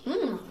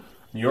 New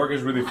York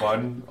is really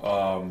fun,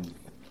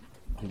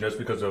 just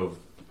because of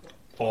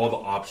all the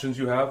options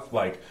you have.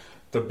 Like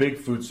the big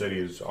food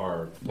cities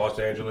are Los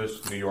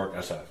Angeles, New York,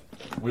 SF.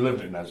 We live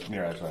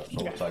near SF,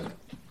 so it's like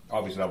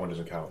obviously that one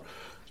doesn't count,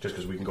 just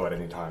because we can go at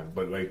any time.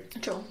 But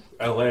like True.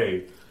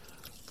 LA,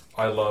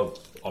 I love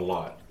a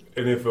lot.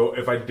 And if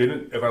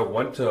I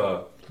went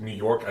to New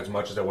York as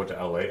much as I went to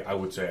LA, I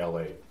would say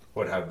LA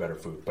would have better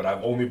food. But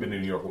I've only been to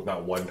New York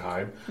that one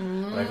time,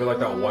 and I feel like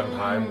that one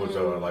time was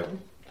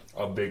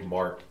a big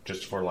mark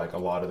just for like a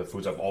lot of the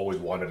foods I've always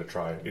wanted to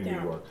try in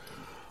New York.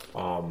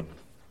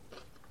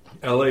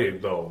 LA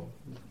though,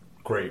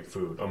 great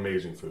food,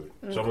 amazing food.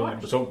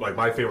 So like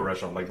my favorite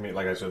restaurant,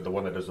 like I said, the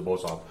one that does the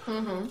bosom,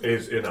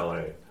 is in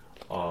LA.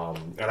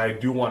 And I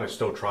do want to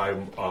still try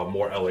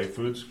more LA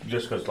foods,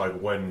 just because like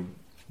when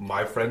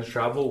my friends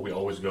travel, we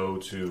always go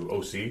to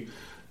OC,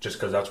 just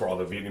because that's where all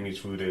the Vietnamese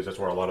food is. That's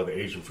where a lot of the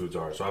Asian foods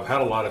are. So I've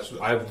had a lot of.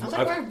 That's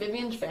like where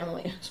Vivian's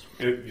family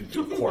is.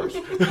 Of course,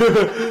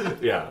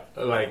 yeah.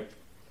 Like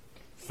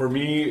for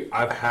me,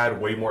 I've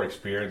had way more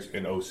experience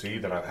in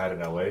OC than I've had in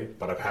LA,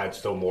 but I've had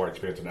still more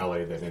experience in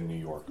LA than in New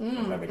York.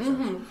 If that makes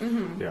sense.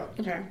 Yeah.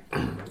 Okay.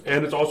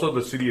 And it's also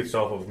the city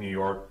itself of New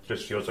York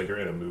just feels like you're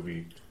in a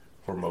movie.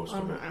 For most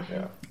of it,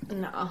 yeah.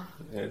 No.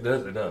 It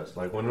does.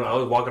 Like when I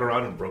was walking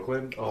around in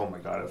Brooklyn, oh my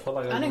god, it felt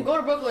like I didn't go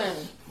to Brooklyn.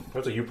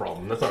 That's a you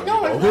problem. That's not a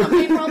no, me problem. it's not a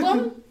me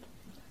problem.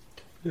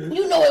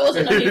 You know it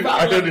wasn't a me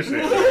problem. I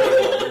understand.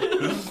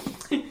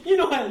 You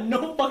know I had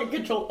no fucking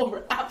control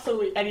over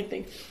absolutely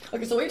anything.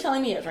 Okay, so what you're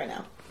telling me is right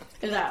now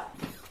is that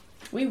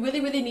we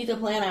really, really need to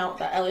plan out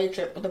that LA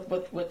trip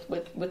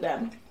with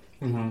them.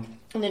 And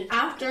then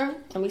after,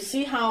 and we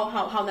see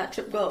how that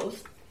trip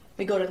goes,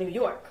 we go to New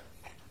York.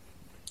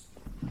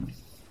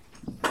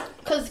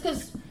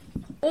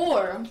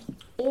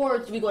 Or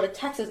do we go to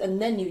Texas and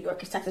then New York?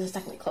 Because Texas is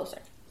technically closer.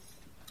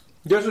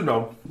 Yes and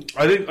no.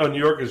 I think New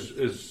York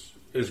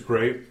is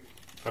great,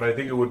 and I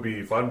think it would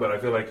be fun. But I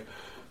feel like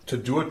to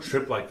do a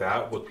trip like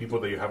that with people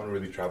that you haven't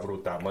really traveled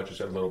with that much is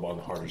a little bit on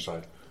the harder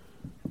side,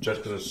 just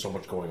because there's so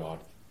much going on.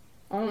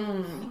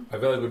 I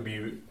feel like it would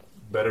be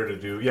better to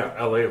do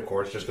LA of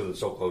course, just because it's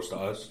so close to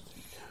us.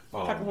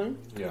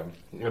 Yeah,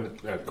 and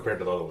compared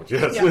to the other ones,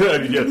 yes. I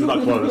mean, it's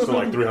not close. It's still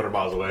like 300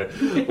 miles away.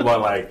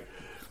 But like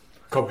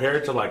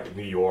compared to like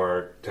New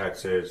York,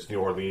 Texas, New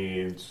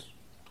Orleans,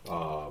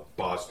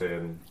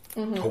 Boston,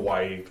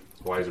 Hawaii.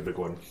 Hawaii's a big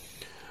one.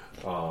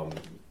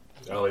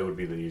 LA would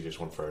be the easiest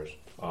one first.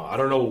 I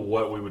don't know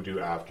what we would do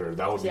after.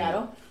 That would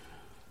Seattle?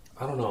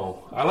 I don't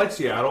know. I like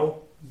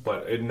Seattle,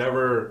 but it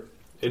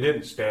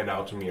didn't stand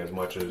out to me as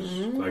much as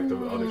like the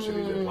other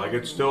cities did. Like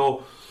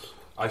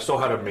I still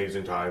had an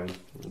amazing time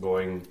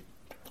going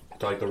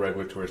to like the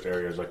regular tourist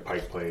areas like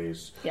Pike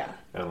Place,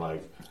 and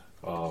like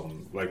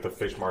the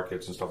fish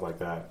markets and stuff like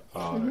that.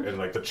 And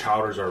like the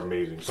chowders are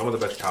amazing. Some of the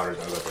best chowders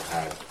I've ever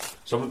had.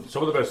 Some of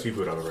the best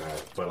seafood I've ever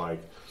had. But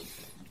like,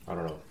 I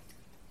don't know.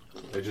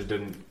 It just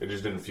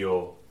didn't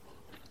feel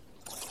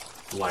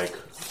like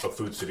a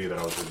food city that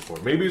I was looking for.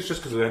 Maybe it's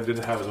just because they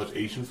didn't have as much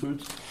Asian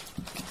foods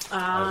as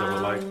I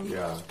would like.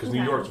 Yeah, because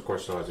New York, of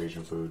course, still has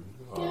Asian food.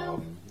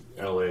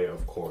 LA,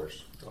 of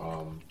course.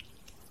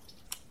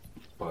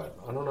 But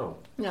I don't know.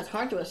 Yeah, it's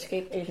hard to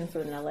escape Asian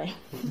food in LA.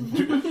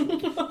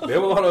 They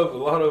have a lot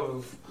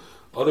of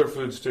other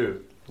foods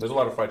too. There's a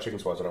lot of fried chicken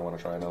spots that I want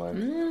to try in LA.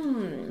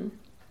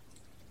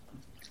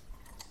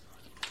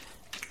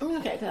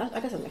 Okay, I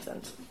guess that makes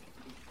sense.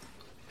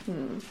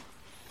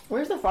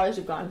 Where's the farthest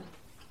you've gone?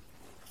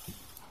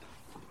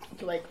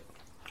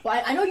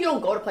 Well, I know you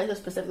don't go to places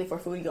specifically for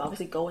food. You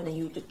obviously go in and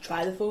you just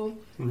try the food.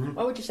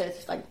 What would you say?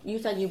 It's like you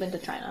said you've been to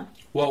China.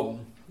 Well,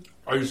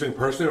 are you saying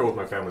personally or with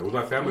my family? With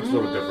my family, it's a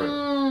little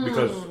different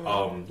because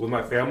with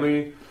my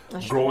family,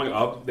 growing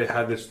up, they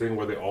had this thing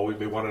where they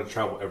wanted to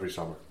travel every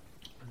summer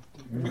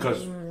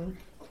because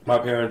my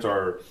parents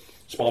are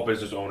small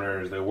business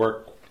owners. They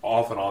work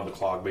off and on the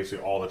clock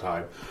basically all the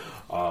time.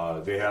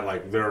 They had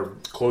like their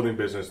clothing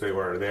business. They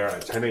were there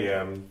at 10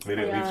 a.m. They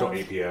didn't leave till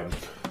 8 p.m.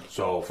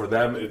 So for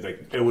them,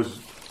 it was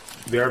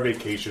their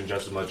vacation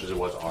just as much as it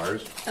was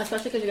ours.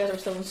 Especially because you guys were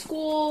still in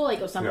school, like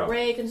it was summer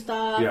break and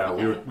stuff. Yeah,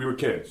 we were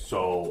kids,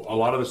 so a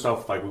lot of the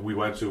stuff like we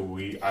went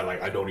to,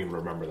 I don't even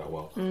remember that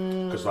well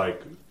because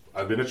like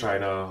I've been to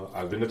China,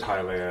 I've been to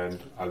Thailand,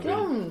 and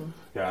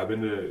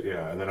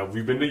then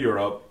we've been to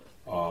Europe,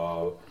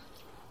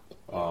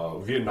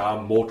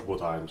 Vietnam multiple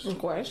times. Of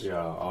course.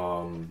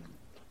 Yeah.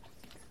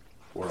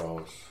 Where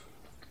else?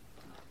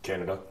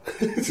 Canada.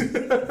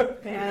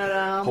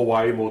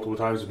 Hawaii multiple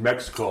times.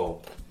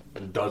 Mexico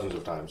dozens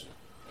of times.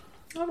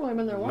 I've only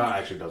been there once. Not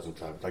actually dozens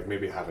of times. Like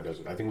maybe half a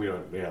dozen. I think we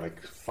went like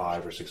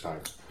 5 or 6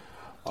 times.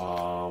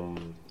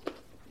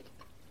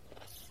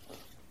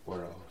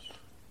 Where else?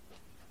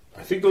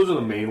 I think those are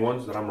the main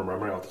ones that I'm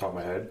remembering off the top of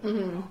my head.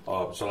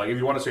 So like if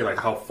you want to say like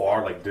how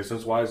far like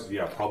distance wise,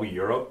 yeah, probably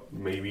Europe,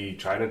 maybe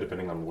China,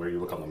 depending on where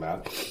you look on the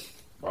map.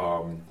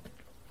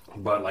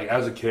 But like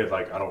as a kid,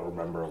 like I don't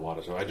remember a lot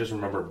of stuff. I just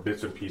remember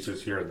bits and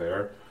pieces here and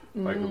there,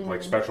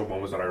 like special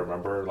moments that I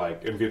remember.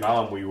 Like in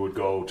Vietnam, we would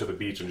go to the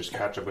beach and just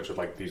catch a bunch of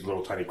like these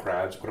little tiny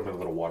crabs, put them in a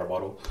little water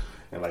bottle,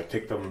 and like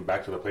take them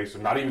back to the place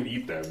and not even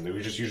eat them.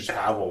 You just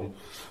have them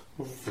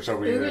for some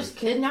reason. You just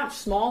kidnap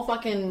small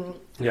fucking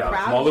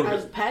crabs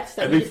as pets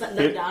that we just let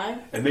them die.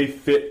 And they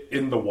fit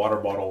in the water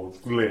bottle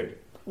lid.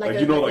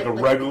 Like you know, like a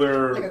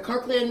regular, like a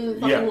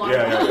Kirkland fucking water.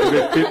 Yeah.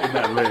 They fit in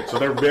that lid, so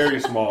they're very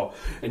small.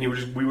 And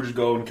we would just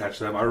go and catch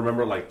them. I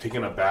remember like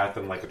taking a bath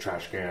in like a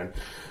trash can.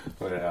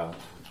 But yeah,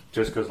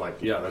 just because like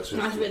that's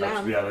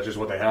just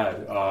what they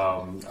had.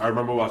 I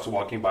remember us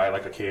walking by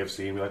like a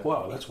KFC and be like,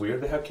 wow, that's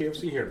weird. They have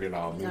KFC here in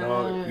Vietnam. You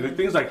know,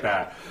 things like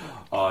that.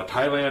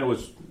 Thailand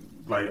was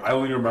like I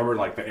only remember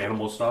like the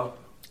animal stuff.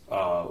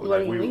 What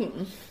do you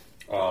mean?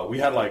 We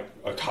had like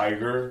a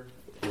tiger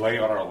lay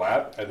on our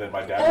lap, and then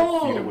my dad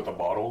would feed it with a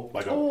bottle,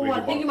 like a. I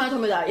think you might tell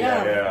me that.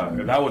 Yeah,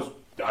 and that was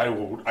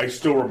I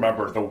still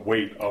remember the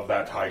weight of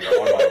that tiger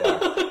on my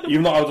lap.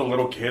 Even though I was a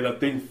little kid,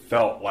 that thing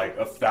felt like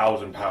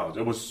 1,000 pounds.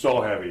 It was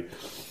so heavy.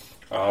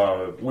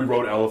 We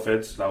rode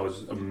elephants. That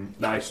was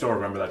I still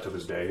remember that to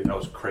this day. That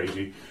was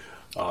crazy.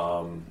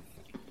 In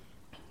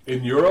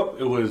Europe,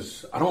 it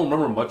was I don't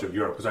remember much of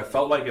Europe because I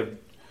felt like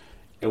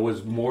it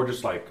was more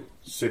just like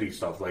city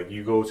stuff. Like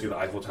you go see the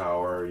Eiffel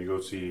Tower, you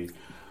go see.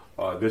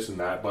 This and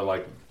that, but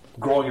like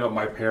growing up,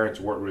 my parents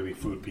weren't really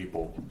food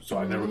people, so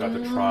I never got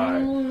to try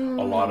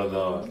a lot of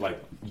the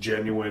like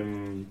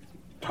genuine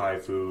Thai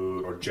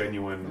food or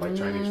genuine like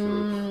Chinese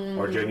food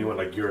or genuine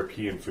like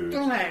European food.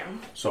 Okay.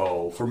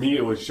 So for me,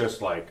 it was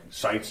just like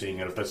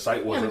sightseeing, and if the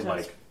site wasn't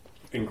like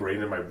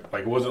ingrained in my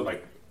like it wasn't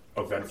like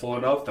eventful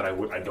enough, then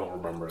I don't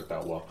remember it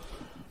that well.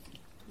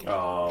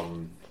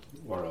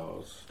 What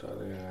else?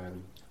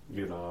 Thailand,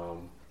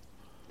 Vietnam,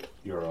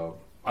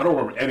 Europe. I don't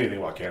remember anything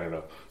about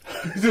Canada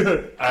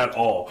at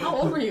all. How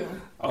old were you?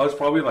 I was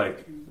probably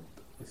like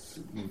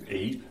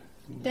 8,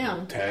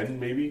 Damn. 10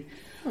 maybe.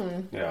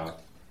 Yeah,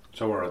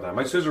 somewhere around that.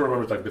 My sister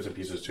remembers like bits and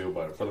pieces too,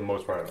 but for the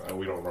most part,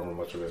 we don't remember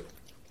much of it.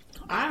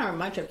 I remember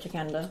my trip to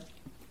Canada.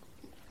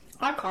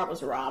 Our car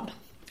was robbed.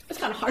 It's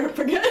kind of hard to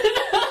forget.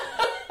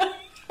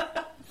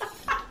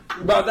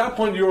 But at that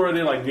point, you were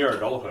already like near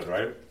adulthood,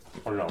 right?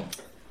 Or no?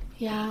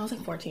 Yeah, I was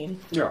like 14.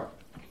 Yeah.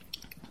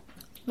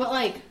 But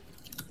like.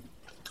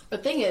 The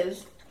thing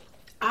is,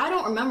 I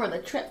don't remember the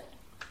trip.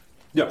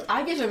 Yeah.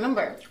 I just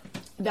remember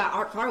that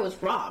our car was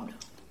robbed.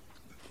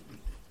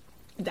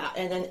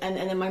 And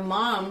then my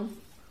mom,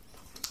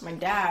 my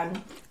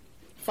dad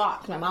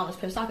fought. My mom was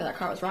pissed off because our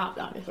car was robbed,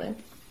 obviously.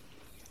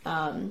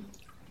 And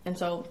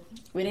so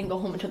we didn't go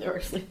home until they were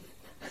asleep.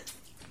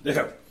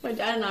 Yeah. My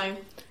dad and I,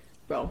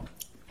 bro,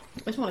 I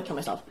just want to kill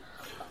myself.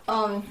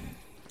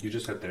 You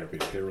just had therapy.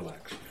 Okay,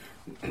 relax.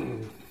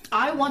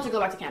 I want to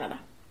go back to Canada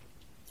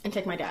and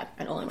take my dad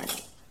and only my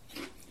dad.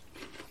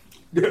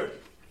 Yeah.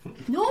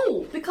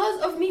 No,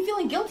 because of me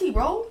feeling guilty,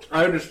 bro.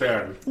 I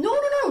understand. No,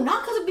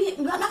 not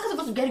because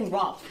of us getting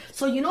robbed.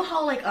 So you know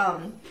how like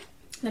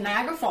the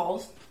Niagara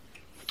Falls,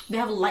 they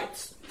have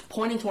lights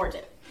pointing towards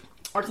it,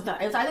 or something.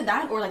 It was either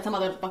that or like some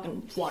other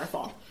fucking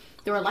waterfall.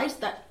 There were lights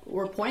that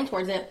were pointing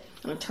towards it,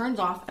 and it turns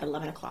off at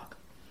 11 o'clock.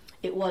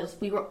 We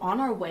were on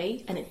our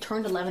way, and it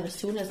turned 11 as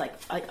soon as we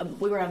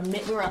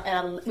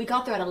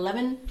got there at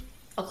 11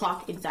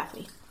 o'clock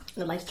exactly.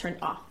 And the lights turned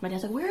off. My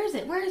dad's like, "Where is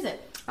it? Where is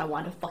it?" I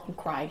wanted to fucking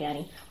cry,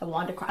 Danny. I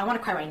want to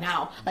cry right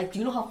now. Like, do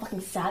you know how fucking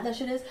sad that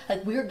shit is?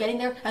 Like, we were getting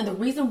there, and the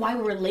reason why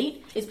we were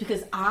late is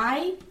because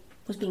I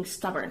was being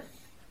stubborn.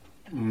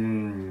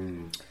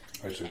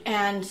 I see.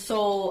 And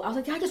so I was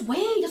like, "Dad, just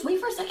wait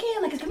for a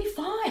second. Like, it's gonna be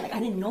fine." Like, I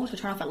didn't know it was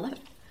gonna turn off at 11.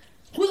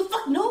 Who the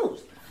fuck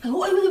knows? Like,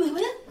 what?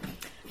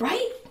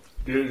 Right?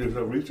 You didn't do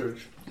some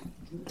research.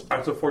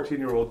 As a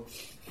 14-year-old.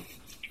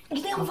 You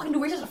think I'm gonna fucking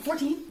do research at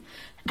 14?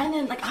 And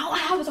then, like, all I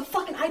have is a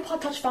fucking iPod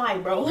Touch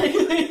 5, bro.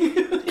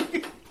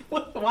 Like,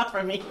 watch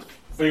for me.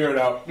 Figure it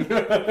out.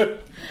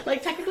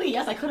 Like, technically,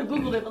 yes, I could have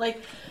Googled it, but,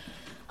 like,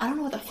 I don't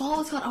know what the fall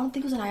was called. I don't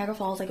think it was in Niagara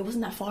Falls. Like, it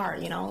wasn't that far,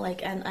 you know?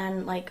 Like,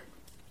 and like,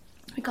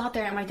 we got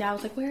there, and my dad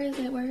was like, where is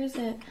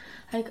it?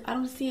 Like, I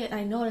don't see it. And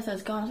I noticed that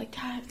it's gone. I was like,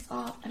 Dad, it's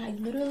off. And I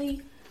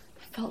literally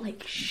felt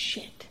like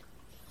shit.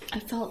 I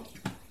felt...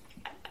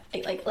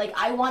 Like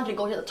I wanted to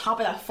go to the top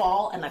of that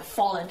fall and like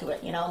fall into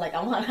it, you know. Like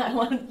I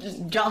want to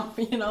just jump,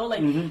 you know,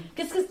 like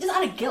just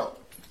out of guilt,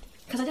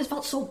 because I just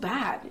felt so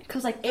bad.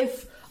 Because like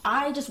if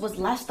I just was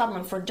less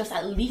stubborn for just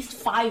at least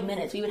 5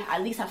 minutes, we would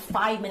at least have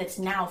 5 minutes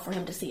now for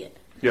him to see it.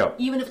 Yeah.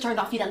 Even if it turned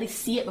off, he'd at least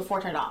see it before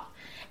it turned off.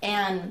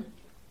 And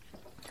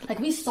like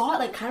we saw it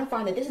like kind of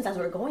far in the distance as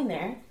we were going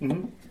there.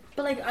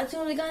 But like as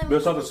soon as we got him,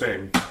 it's not the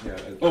same. Yeah.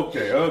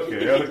 Okay.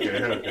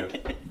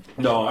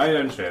 No, I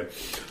understand.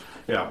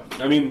 Yeah,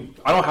 I mean,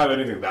 I don't have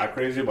anything that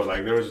crazy, but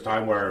like there was a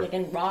time where... Like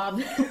getting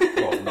robbed?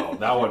 Well, no,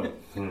 that one...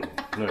 No,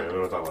 we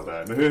don't talk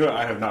about that.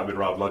 I have not been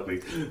robbed,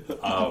 luckily.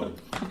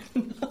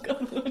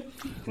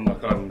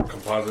 Knock on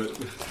composite.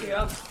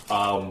 Yeah.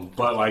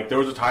 But like there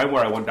was a time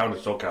where I went down to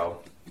SoCal,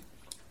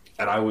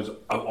 and I've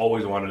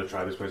always wanted to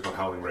try this place called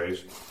Howling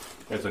Ray's.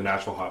 It's a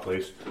Nashville hot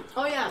place.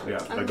 Oh yeah.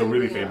 Yeah, like a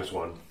really famous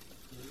one.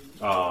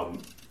 And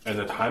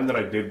the time that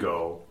I did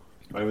go,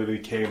 I literally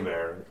came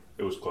there,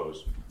 it was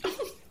closed.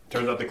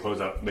 Turns out they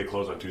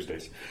close on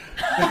Tuesdays.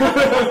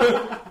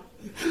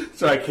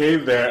 So I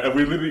came there and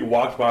we literally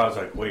walked by. I was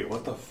like, wait,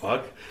 what the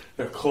fuck?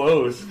 They're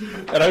closed.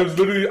 And I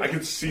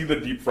could see the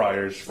deep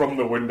fryers from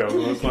the window.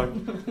 And I was like,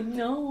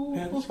 no.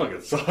 Man, this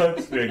fucking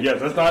sucks. Yes,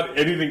 that's not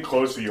anything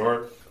close to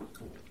your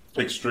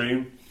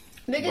extreme.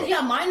 Because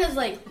yeah, mine is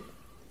like,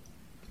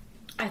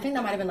 I think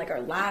that might have been like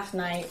our last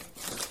night,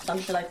 some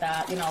shit like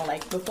that. You know,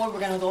 like before we're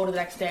gonna go to the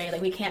next day,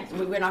 like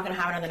we're not gonna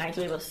have another night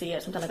to be able to see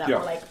it, something like that.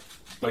 Yeah. Or like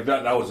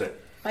that was it.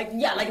 Like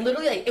yeah, like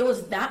literally, like it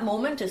was that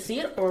moment to see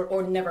it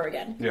or never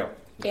again. Yeah.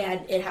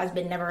 And it has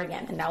been never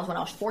again. And that was when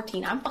I was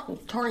 14. I'm fucking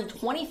turning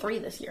 23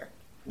 this year.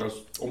 That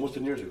was almost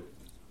 10 years ago.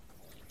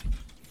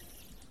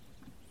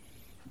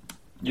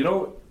 You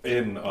know,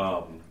 in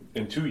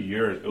 2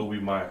 years it'll be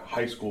my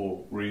high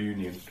school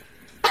reunion.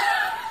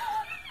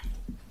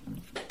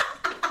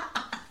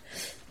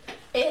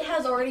 It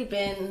has already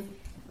been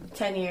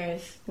 10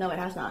 years. No, it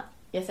has not.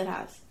 Yes, it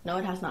has. No,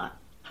 it has not.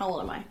 How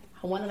old am I?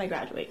 When did I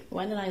graduate?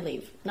 When did I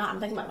leave? No, I'm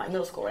thinking about my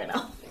middle school right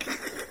now.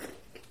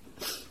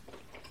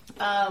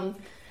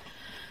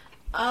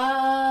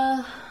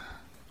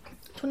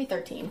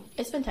 2013.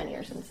 It's been 10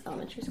 years since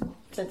elementary school.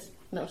 Since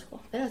middle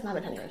school. It has not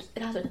been 10 years.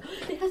 It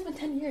has been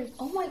 10 years.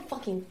 Oh my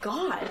fucking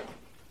god.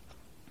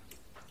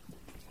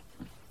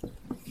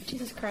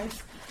 Jesus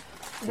Christ.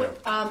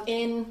 Yeah.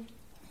 In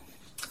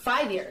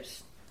 5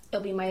 years,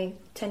 it'll be my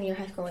 10-year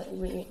high school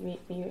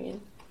reunion.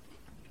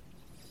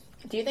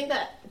 Do you think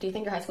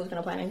your high school is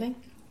going to plan anything?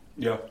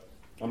 Yeah.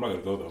 I'm not going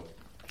to go, though.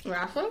 You're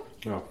actually?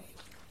 No.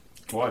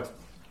 Why?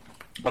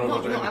 I don't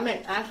know. No, I mean,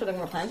 actually, they're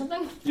going to plan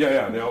something?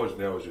 Yeah. They always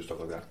do stuff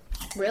like that.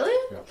 Really?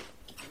 Yeah.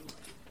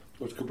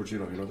 It's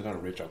Cupertino. You know, they're kind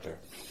of rich out there.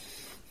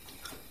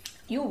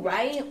 You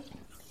right?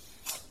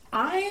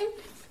 I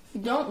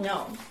don't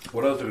know.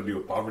 What else did it do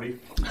with poverty?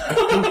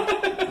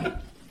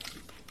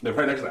 They're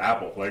right next to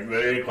Apple. Like,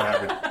 they ain't quite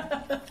happy.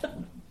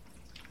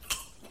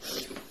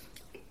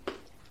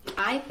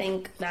 I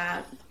think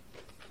that...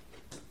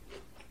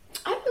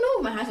 I don't know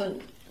if my high school...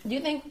 Do you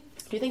think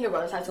your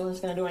brother's high school is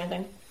going to do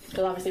anything?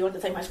 Because obviously you went to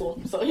the same high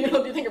school. So, you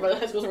know, do you think your brother's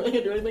high school is really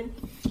going to do anything?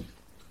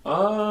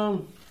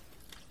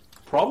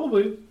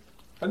 Probably.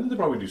 I think they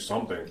probably do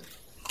something.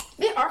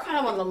 They are kind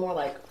of on the more,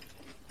 like,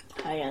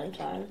 high-end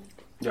side.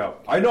 Yeah.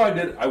 I know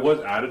I was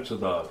added to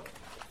the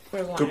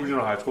Why?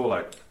 Cupertino High School,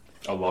 like,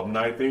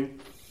 alumni thing.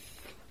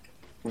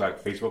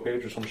 Like, Facebook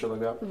page or some shit like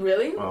that.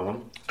 Really? I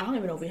don't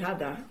even know if we had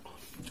that.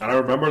 And I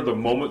remember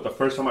the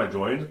first time I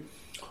joined,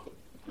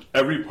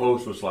 every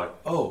post was like,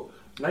 oh,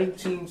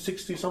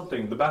 1960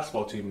 something, the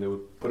basketball team. They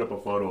would put up a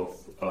photo of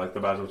like the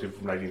basketball team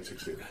from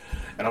 1960.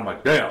 And I'm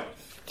like, damn,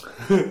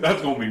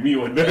 that's going to be me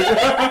one day.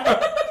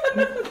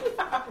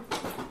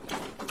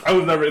 I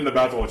was never in the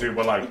basketball team,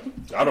 but like,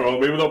 I don't know,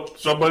 maybe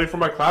somebody from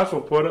my class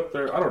will put up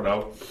there, I don't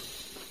know.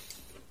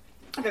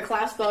 Like a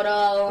class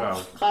photo,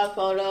 class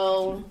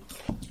photo.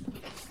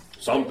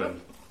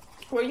 Something.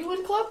 Were you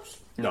in clubs?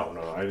 No,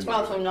 I didn't.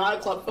 Oh, so not a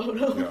club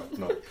photo. Yeah,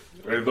 no.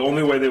 The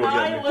only way they would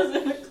get me. I was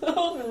in a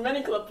club in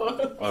many club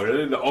photos. Oh,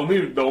 really?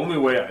 The only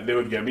way they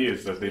would get me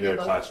is if they did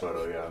a class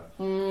photo, yeah.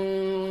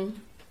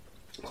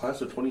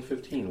 Class of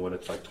 2015, when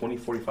it's like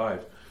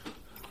 2045.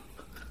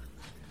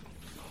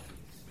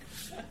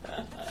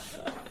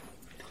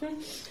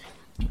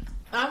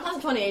 I'm class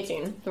of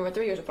 2018, so we're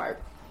 3 years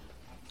apart.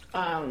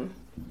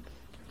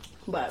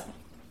 But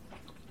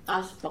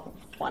that's fucking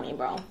funny,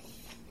 bro.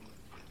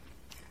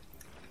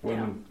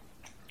 Yeah.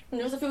 In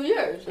just a few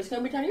years. It's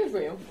gonna be 10 years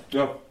for you.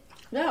 Yeah.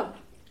 Yeah.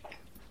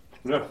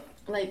 Yeah.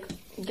 Like,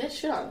 get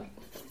shit on.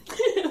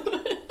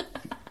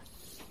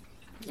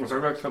 It's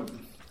like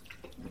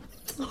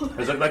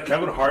that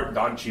Kevin Hart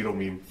Don Cheadle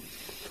meme.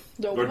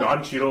 Where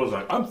Don Cheadle is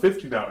like, I'm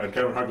 50 now, and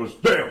Kevin Hart goes,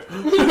 damn!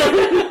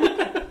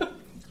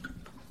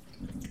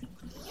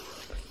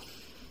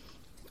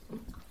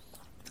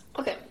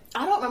 Okay,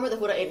 I don't remember the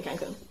food I ate in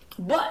Cancun,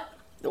 but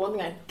the one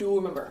thing I do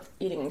remember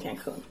eating in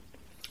Cancun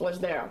was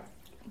their,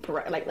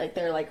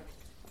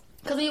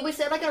 because we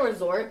stayed like at a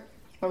resort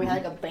where we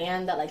had like a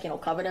band that like, you know,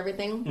 covered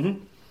everything.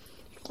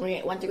 Mm-hmm.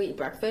 We went to go eat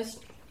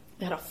breakfast.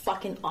 They had a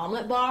fucking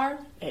omelet bar.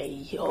 Hey,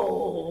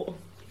 yo.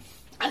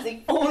 That's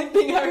the only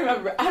thing I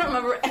remember. I don't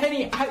remember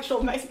any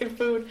actual Mexican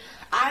food.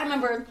 I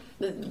remember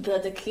the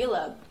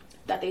tequila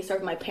that they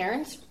served my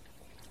parents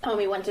when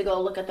we went to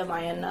go look at the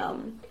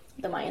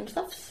Mayan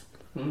stuffs.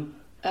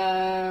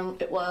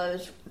 Mm-hmm. It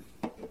was,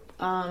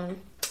 I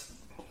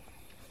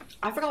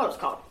forgot what it was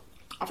called.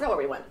 I forgot where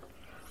we went.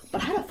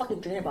 But I had a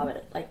fucking dream about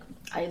it. Like,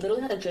 I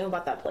literally had a dream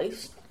about that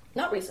place.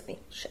 Not recently.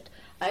 Shit.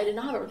 I did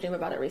not have a dream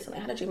about it recently.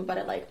 I had a dream about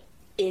it, like,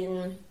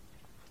 in,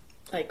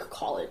 like,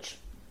 college-ish.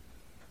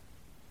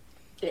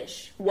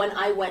 When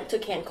I went to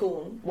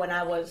Cancun, when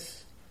I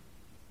was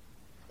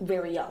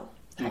very young.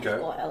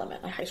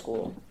 High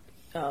school,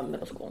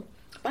 middle school.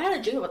 But I had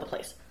a dream about the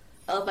place.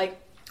 Of, like,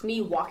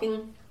 me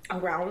walking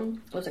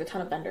around. There was, like, a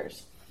ton of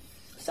vendors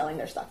selling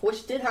their stuff.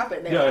 Which did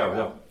happen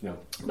there. Yeah.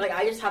 Like,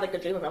 I just had, like, a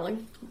dream of it. I'm like,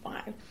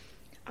 why?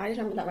 I just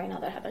remember that right now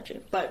that I had that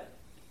dream. But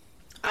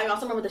I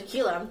also remember the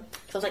tequila.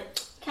 So I was like,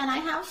 can I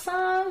have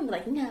some?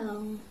 Like,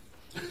 no.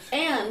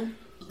 And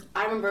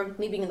I remember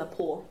me being in the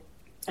pool.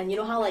 And you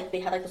know how, like, they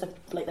had,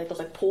 like,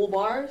 those pool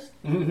bars?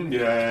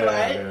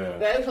 Yeah.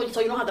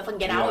 So you don't have to fucking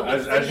get out.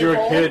 As you're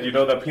a kid, you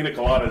know that pina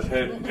colada is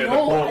hit in the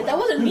pool. That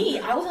wasn't me.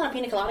 I wasn't a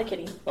pina colada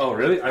kitty. Oh,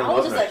 really? I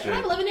was just like, can I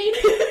have lemonade?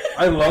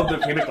 I love the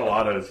pina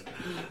coladas.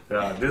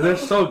 Yeah, dude, they're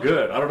so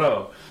good. I don't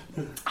know.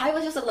 I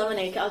was just a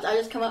lemonade. I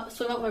just swim up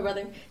with my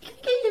brother. Can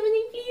we get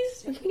lemonade,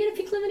 please? Can we get a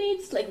pink lemonade?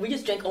 Like, we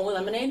just drank only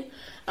lemonade,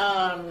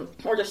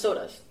 or just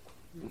sodas.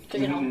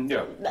 Because, you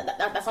know,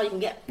 that's all you can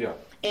get. Yeah.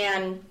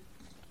 And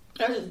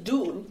there's this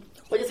dude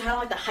who just had,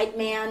 like, the hype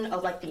man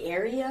of, like, the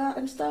area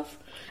and stuff.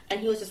 And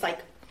he was just, like,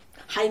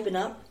 hyping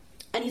up.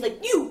 And he's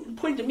like, you!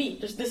 Pointing to me.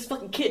 There's this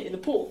fucking kid in the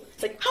pool.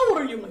 It's like, how old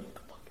are you? I'm like,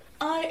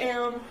 I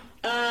am,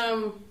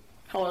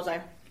 how old was I?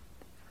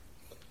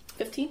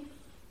 15,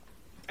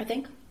 I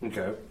think.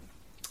 Okay.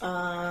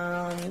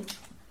 I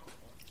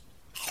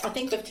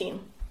think 15.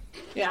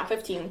 Yeah,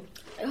 15.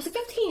 I was like,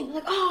 15.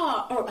 Like,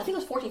 or I think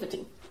it was 14,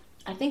 15.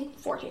 I think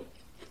 14.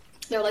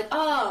 They were like,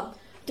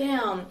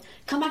 damn,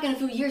 come back in a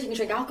few years, you can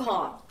drink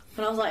alcohol.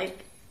 And I was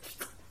like,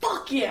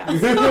 fuck yeah.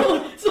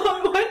 So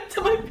I went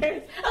to my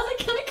parents. I was like,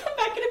 can I come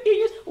back in a few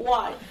years?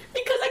 Why?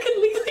 Because I can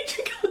legally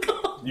drink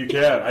alcohol. You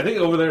can. I think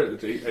over there, I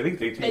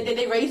think it's 18.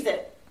 They raised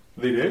it.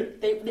 They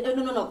did?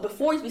 No.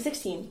 Before it used to be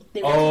 16.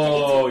 They raised it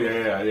to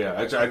 18.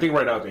 Yeah. I think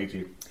right now it's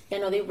 18. Yeah,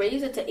 no, they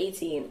raised it to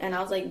 18. And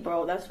I was like,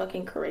 bro, that's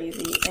fucking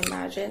crazy.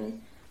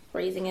 Imagine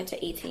raising it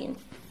to 18.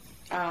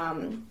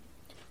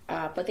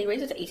 But they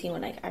raised it to 18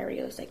 when, like, I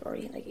was, like,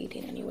 already, like,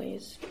 18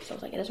 anyways. So I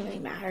was like, it doesn't really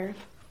matter.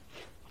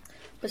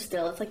 But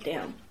still, it's like,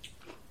 damn.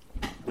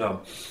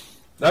 No.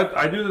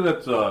 I do think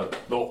that's the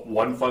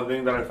one fun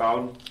thing that I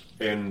found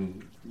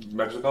in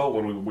Mexico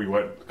when we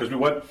went. Because we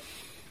went,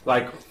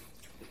 like,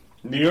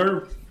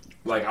 near,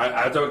 like,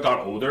 as I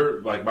got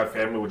older, like, my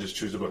family would just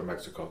choose to go to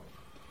Mexico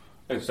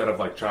instead of,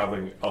 like,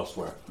 traveling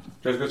elsewhere.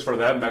 Just because for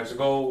them,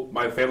 Mexico,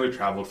 my family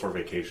traveled for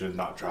vacation,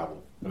 not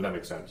travel. If that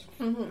makes sense.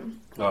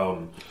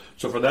 Mm-hmm.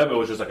 So for them, it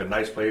was just like a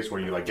nice place where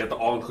you like get the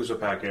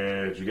all-inclusive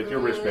package, you get your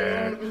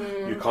wristband,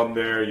 you come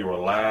there, you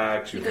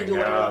relax, you hang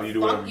out, you do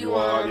whatever you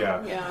want.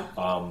 Yeah.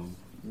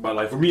 But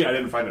like for me, I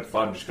didn't find it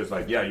fun just because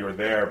like you were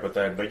there, but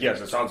then like yes,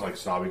 it sounds like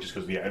snobby just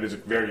because it is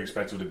very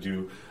expensive to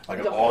do like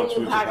an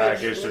all-inclusive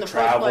package to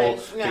travel,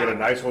 to get a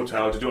nice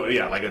hotel, to do it.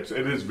 Yeah, like it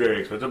is very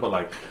expensive. But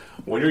like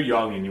when you're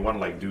young and you want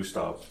to like do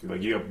stuff,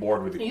 like you get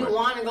bored with it. You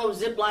want to go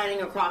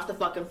ziplining across the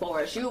fucking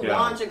forest. You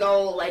want to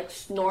go like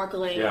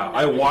snorkeling. Yeah,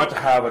 I want to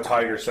have a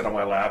tiger sit on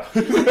my lap.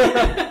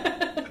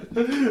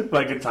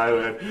 Like in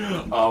Thailand,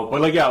 but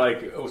like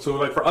so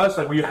like for us,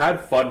 like we had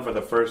fun for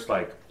the first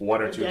like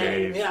 1 or 2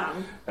 days,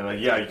 and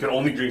like you can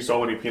only drink so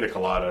many pina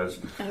coladas,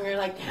 and you're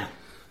like,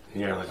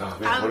 like oh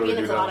man, what do we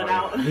do now?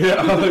 Out.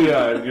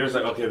 And you're just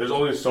like okay, there's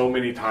only so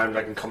many times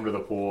I can come to the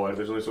pool, and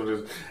there's only so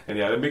many, and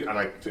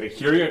like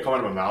hearing it come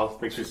out of my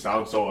mouth makes me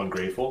sound so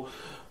ungrateful,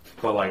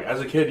 but like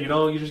as a kid,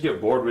 you just get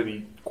bored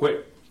really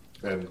quick,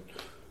 and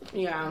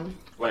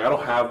like I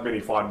don't have many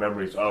fond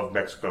memories of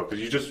Mexico because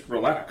you just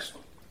relax.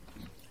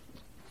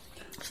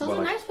 So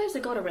it's a nice place to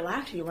go to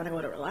relax if you want to go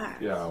to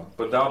relax. Yeah,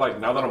 but now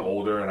that I'm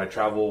older and I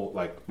travel,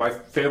 like, my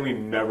family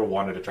never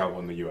wanted to travel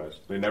in the U.S.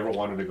 They never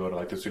wanted to go to,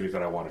 like, the cities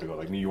that I wanted to go,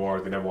 like New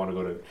York. They never wanted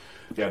to go to,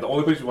 the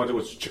only place we went to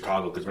was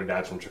Chicago because my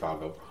dad's from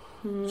Chicago.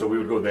 So we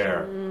would go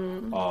there.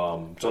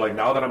 So, like,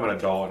 now that I'm an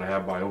adult and I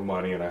have my own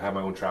money and I have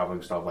my own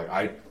traveling stuff, like,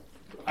 I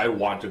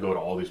want to go to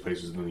all these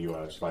places in the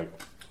U.S. Like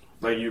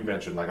you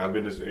mentioned, like, I've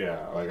been to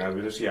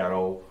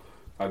Seattle.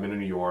 I've been to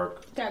New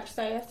York.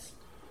 Texas.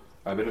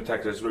 I've been to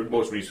Texas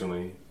most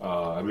recently.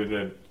 I've been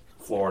to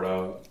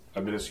Florida.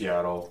 I've been to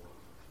Seattle.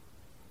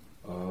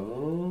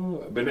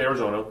 I've been to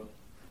Arizona.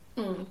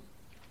 I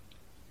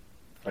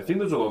think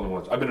those are the only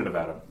ones. I've been to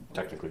Nevada,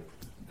 technically,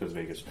 because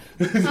Vegas.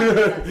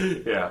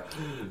 Yeah.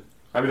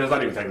 I mean, that's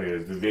not even technically.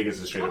 Vegas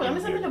is straight up.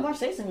 I've been to more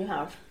states than you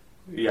have.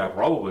 Yeah,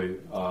 probably.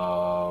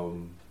 I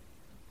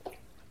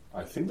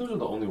think those are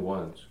the only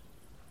ones.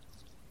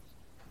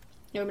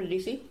 You ever been to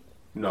D.C.?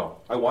 No,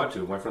 I want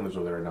to. My friend lives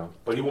over there right now,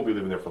 but he won't be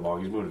living there for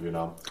long. He's moving to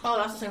Vietnam. Oh,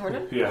 that's the same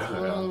person? Yeah.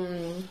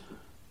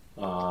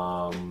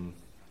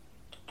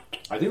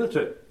 I think that's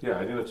it. Yeah,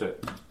 I think that's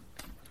it.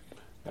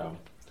 Yeah,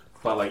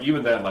 but like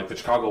even then, like the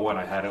Chicago one,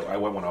 I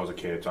went when I was a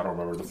kid, so I don't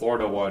remember. The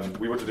Florida one,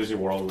 we went to Disney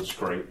World. It was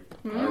great.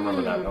 I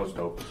remember that. That was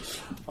dope.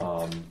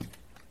 I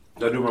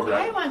do remember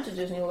that. I went to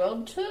Disney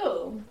World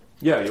too.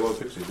 Yeah, you went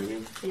to Pixie, didn't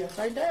you? Yes,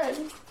 I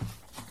did.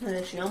 And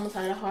then she almost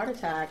had a heart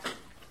attack.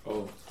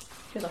 Oh.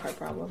 She has a heart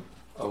problem.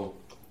 Oh.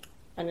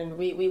 And then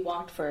we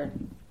walked for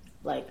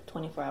like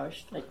 24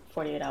 hours, like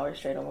 48 hours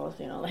straight almost,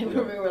 like we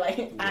were like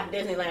at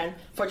Disneyland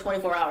for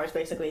 24 hours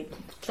basically.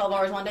 12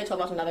 hours one day,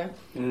 12 hours another.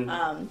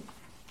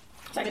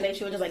 Second day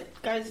she was just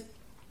like, guys,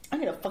 I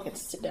need to fucking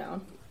sit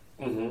down.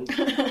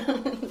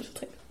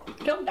 Just like,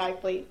 don't die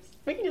please.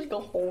 We can just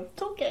go home.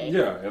 It's okay.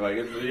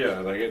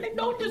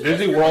 Don't just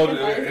Disney World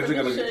isn't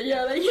gonna.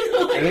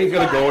 It ain't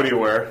gonna go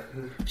anywhere.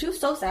 She was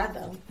so sad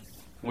though.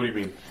 What do you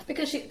mean?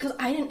 Because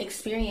I didn't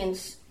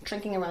experience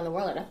drinking around the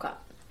world at Epcot.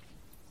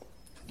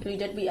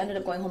 We ended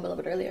up going home a little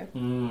bit earlier.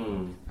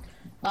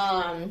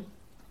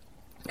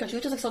 Because she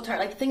was just like so tired.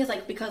 Like the thing is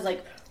like because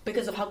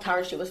of how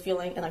tired she was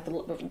feeling and like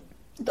the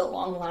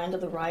long lines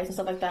of the rides and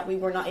stuff like that, we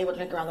were not able to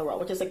drink around the world,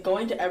 which is like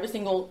going to every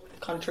single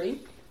country,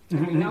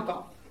 drinking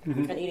alcohol,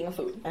 and eating a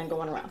food and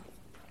going around.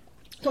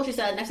 So she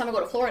said next time I go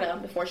to Florida,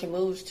 before she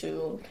moves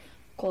to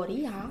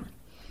Korea.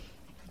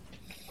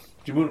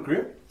 Did you move to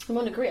Korea? I'm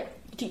going to Korea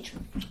to teach.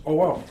 Oh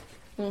wow.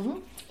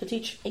 To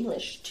teach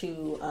English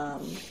to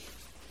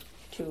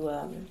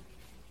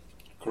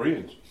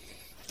Koreans.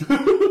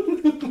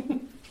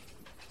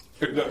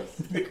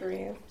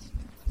 Koreans.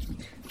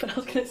 But I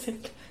was gonna say,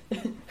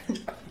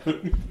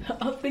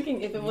 I was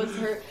thinking if it was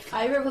her.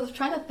 I was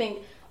trying to think.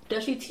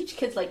 Does she teach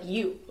kids like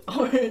you,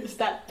 or is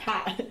that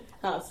Pat?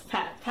 No, it's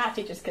Pat. Pat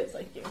teaches kids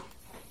like you.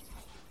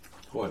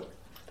 What?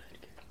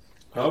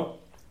 Huh?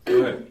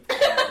 Go ahead.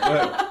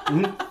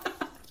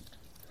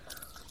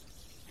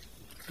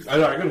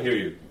 I can hear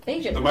you.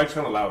 Asian. The mic's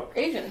kind of loud.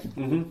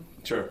 Asian.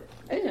 Sure.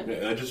 Asian.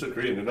 Yeah, I just said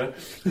Korean,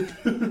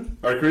 didn't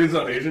I? Are Koreans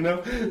not Asian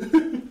now?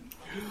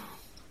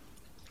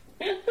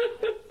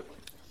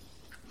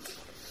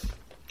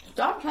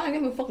 Stop trying to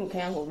get me fucking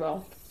canceled,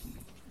 bro.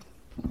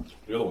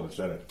 You're the one that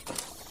said it.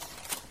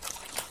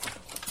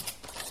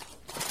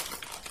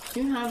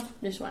 You have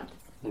this one.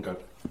 Okay.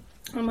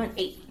 I'm at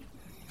 8.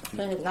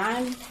 Then it's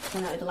 9,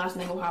 and the last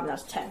name will have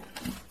that's 10.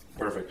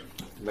 Perfect.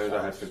 That means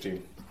I had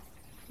 15.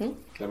 That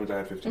means I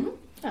had 15.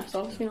 Yeah,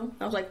 so,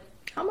 I was like,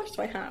 how much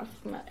do I have?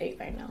 I'm at 8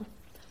 right now.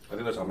 I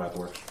think that's how math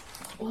works.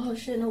 Oh,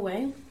 shit, no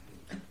way.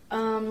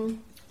 I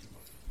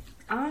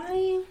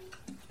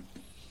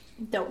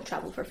don't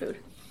travel for food.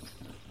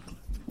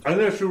 I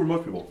think that's true for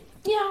most people.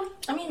 Yeah,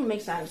 I mean, it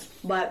makes sense.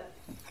 But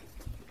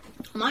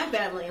my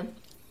family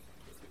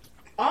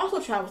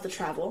also travels to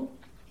travel.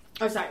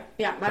 Oh, sorry.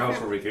 Yeah, my Travels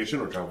for vacation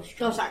or travels to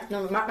travel? Oh, sorry.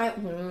 No,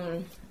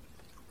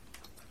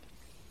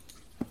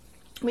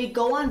 we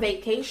go on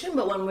vacation,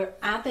 but when we're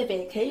at the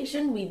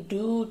vacation, we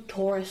do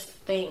tourist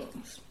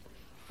things.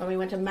 When we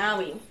went to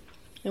Maui,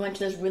 we went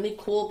to this really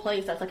cool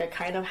place that's like a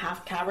kind of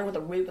half cavern with a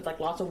roof with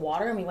like lots of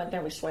water, and we went there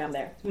and we swam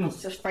there. I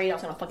was just afraid I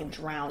was gonna fucking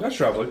drown. That's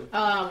traveling.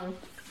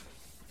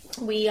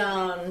 We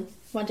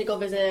went to go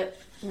visit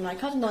my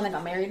cousin, the one that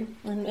got married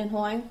in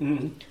Hawaii,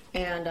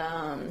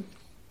 and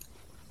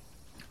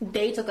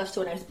they took us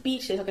to a nice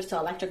beach. They took us to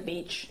Electric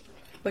Beach,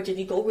 which if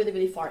you go really,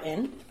 really far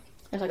in,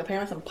 there's like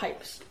apparently some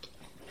pipes,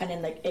 and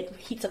then like it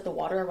heats up the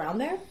water around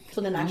there.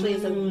 So then actually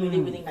it's like really,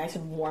 really nice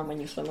and warm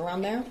when you swim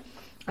around there.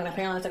 And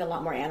apparently there's like a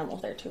lot more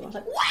animals there too. I was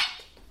like, what?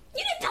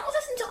 You didn't tell us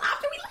this until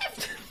after we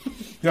left.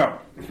 Yeah.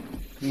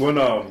 When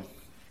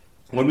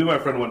me and my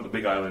friend went to the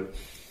Big Island,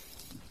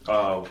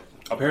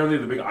 apparently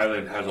the Big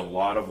Island has a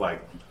lot of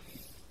like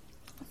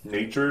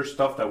nature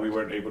stuff that we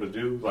weren't able to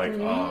do, like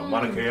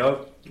Mauna Kea,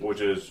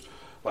 which is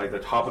like the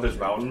top of this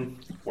mountain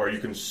where you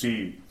can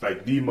see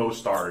like the most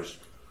stars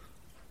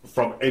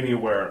from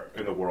anywhere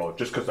in the world,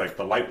 just because like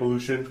the light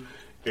pollution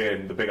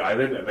in the Big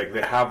Island, and like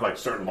they have like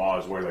certain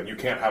laws where like you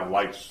can't have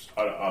lights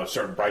a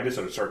certain brightness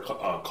at a certain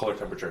color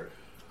temperature.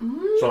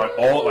 So like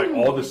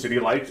all the city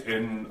lights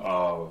in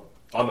on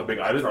the Big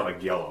Island are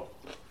like yellow,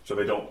 so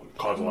they don't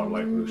cause a lot of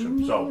light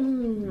pollution. So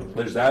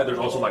there's that. There's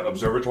also like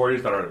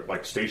observatories that are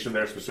like stationed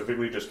there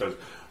specifically just because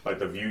like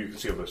the view you can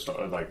see of the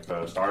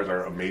the stars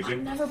are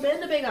amazing. I've never been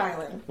to Big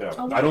Island. Yeah,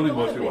 I don't think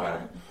most people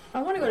have.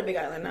 I want to go to Big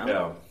Island now.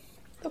 Yeah.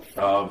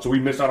 So we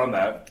missed out on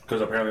that because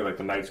apparently like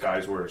the night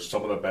skies were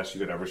some of the best you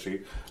could ever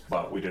see,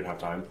 but we didn't have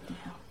time.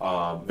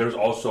 There's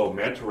also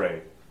manta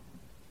ray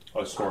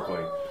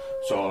snorkeling.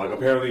 So like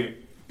apparently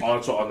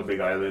also on the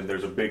Big Island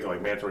there's a big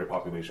like manta ray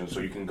population, so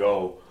you can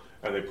go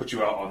and they put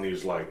you out on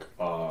these floaty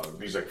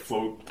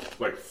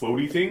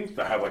things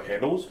that have like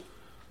handles.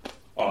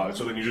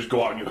 So then you just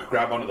go out and you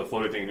grab onto the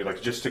floaty thing and you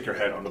like just stick your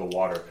head under the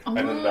water, and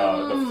then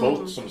the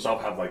floats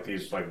themselves have like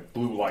these like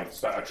blue lights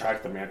that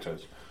attract the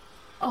mantas.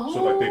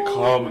 So like they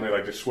come and they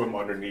like just swim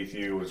underneath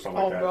you and stuff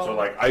like that. Bro. So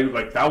like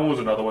that one was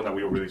another one that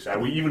we were really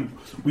sad.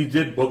 We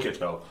did book it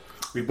though.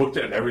 We booked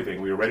it and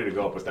everything. We were ready to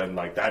go, but then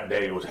like that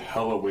day it was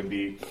hella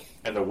windy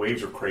and the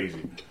waves were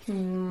crazy.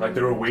 Like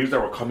there were waves that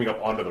were coming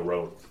up onto the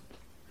road.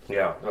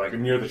 Yeah, like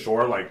near the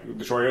shore, like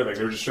the shore area, like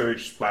they were just straight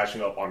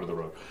splashing up onto the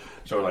road.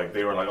 So like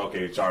they were like,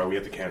 okay, sorry, we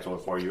have to cancel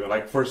it for you. And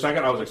like for a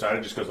second I was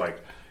excited just because like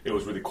it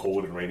was really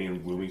cold and rainy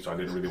and gloomy, so I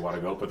didn't really want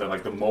to go. But then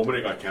like the moment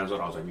it got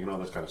canceled, I was like,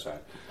 that's kind of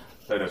sad.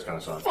 That does kind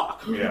of suck.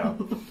 Fuck. Yeah.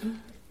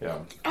 Yeah.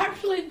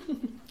 Actually,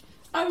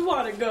 I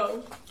want to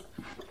go.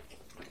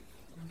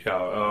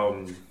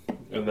 Yeah.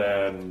 And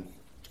then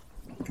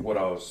what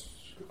else?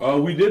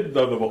 We did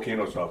the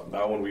volcano stuff.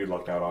 That one we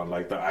lucked out on,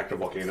 like the active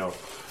volcano.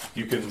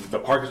 The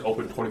park is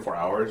open 24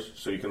 hours,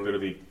 so you can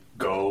literally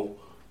go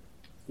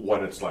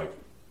when it's like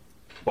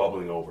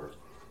bubbling over.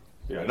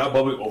 Yeah, not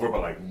bubbling over, but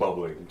like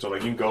bubbling. So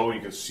like you can go and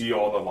you can see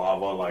all the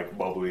lava like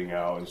bubbling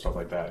out and stuff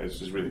like that. It's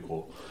just really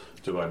cool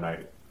to go at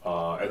night.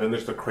 And then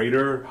there's the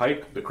crater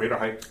hike. The crater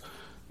hike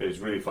is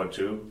really fun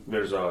too.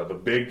 There's the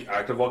big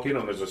active volcano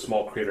and there's a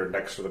small crater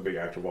next to the big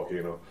active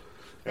volcano.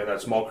 And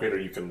that small crater,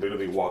 you can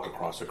literally walk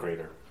across the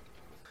crater.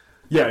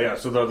 Yeah.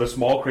 So the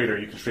small crater,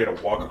 you can straight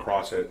up walk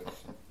across it,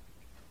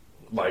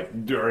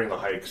 like during the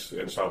hikes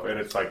and stuff. And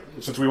it's like,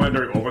 since we went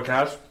during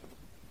overcast,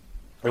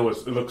 it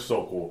looked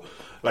so cool.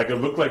 Like it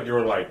looked like you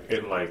were like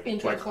in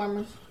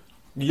Transformers.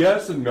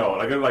 Yes and no.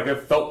 Like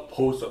it felt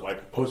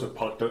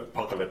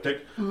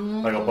post-apocalyptic,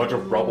 like a bunch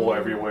of rubble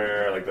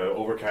everywhere, like the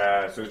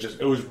overcast.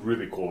 It was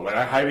really cool. Like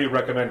I highly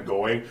recommend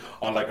going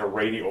on like a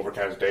rainy,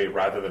 overcast day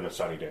rather than a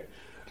sunny day.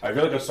 I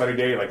feel like a sunny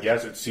day, like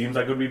yes, it seems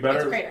like it would be better.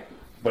 It's a crater.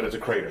 But it's a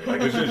crater.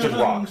 Like it's just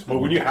rocks. But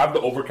when you have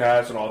the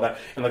overcast and all that,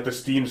 and like the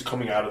steam's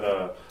coming out of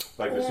the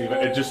steam,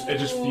 it just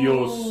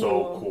feels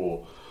so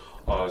cool.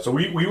 So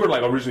we were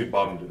like originally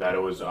bummed that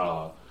it was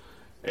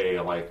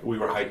we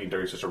were hiking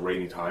during such a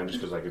rainy time,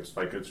 just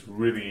because it's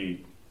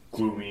really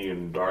gloomy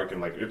and dark,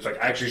 and like it's like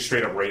actually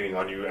straight up raining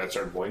on you at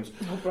certain points.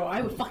 No, bro,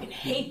 I would fucking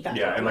hate that.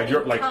 Yeah, and like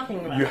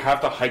you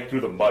have to hike through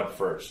the mud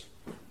first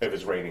if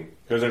it's raining,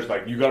 because there's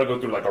like you got to go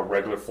through like a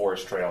regular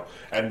forest trail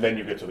and then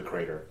you get to the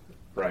crater,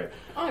 right?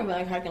 I don't even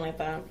like hiking like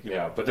that.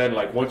 Yeah, but then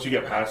like once you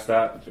get past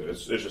that,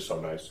 it's just so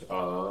nice.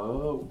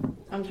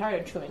 I'm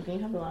tired of chewing. Can you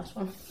have the last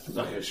one?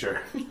 Okay,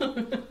 sure.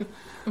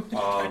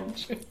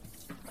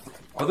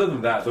 Other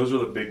than that, those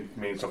were the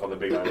main stuff on the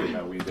Big Island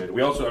that we did.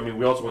 We also went to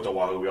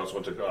Oahu. We also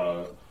went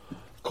to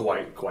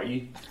Kauai,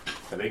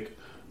 I think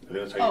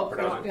that's how you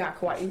pronounce it. Yeah,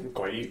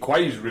 Kauai. Kauai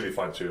is really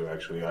fun too,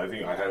 actually. I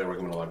think I highly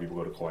recommend a lot of people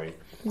go to Kauai.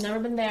 Never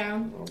been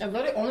there. I've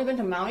literally only been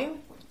to Maui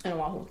and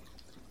Oahu.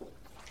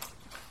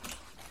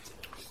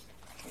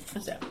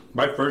 That's it.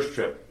 My first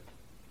trip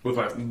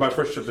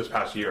this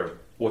past year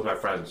with my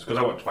friends, because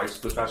I went twice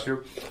this past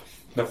year.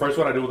 The first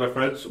one I did with my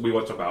friends, we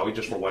went to Maui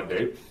just for one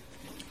day.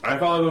 I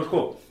felt like it was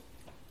cool.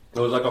 It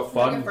was like a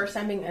fun. Your first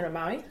time being in a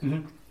Maui?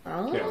 Mm-hmm.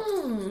 Oh. Yeah.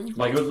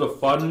 Like it was a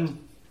fun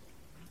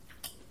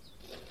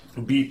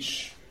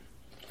beach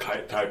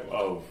type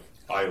of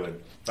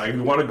island. Like if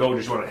you want to go and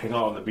just want to hang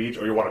out on the beach,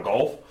 or you want to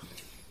golf,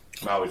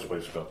 Maui's the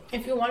place to go.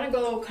 If you want to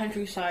go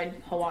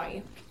countryside,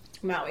 Hawaii,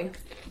 Maui.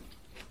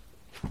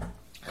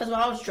 Because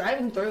while I was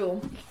driving through,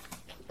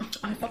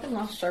 I fucking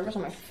lost service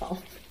on my phone.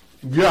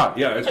 Yeah,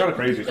 it's kind of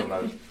crazy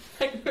sometimes.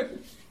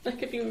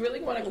 Like if you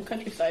really want to go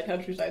countryside,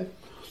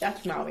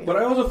 that's Maui. But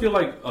I also feel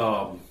like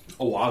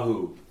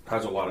Oahu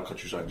has a lot of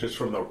countryside, just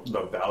from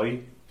the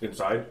valley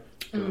inside,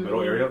 in the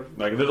middle area.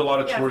 Like there's a lot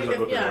of tours that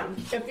go through there.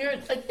 If you're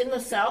like in the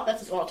south,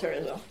 that's all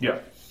tourism. Yeah.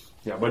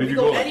 But if you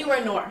go like,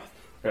 anywhere north.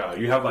 Yeah,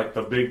 you have like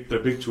the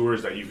big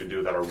tours that you can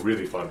do that are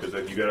really fun, because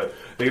then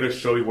they gotta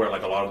show you where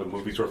like a lot of the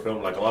movies were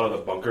filmed. Like a lot of the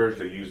bunkers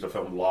they use to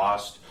film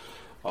Lost.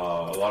 A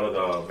lot of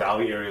the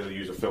valley areas they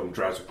use to film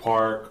Jurassic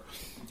Park.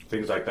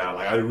 Things like that.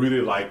 Like I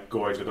really like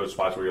going to those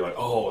spots where you're like,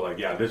 oh, like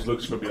yeah, this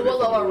looks familiar.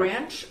 Kualoa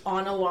Ranch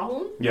on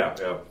Oahu. Yeah.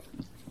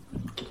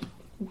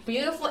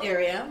 Beautiful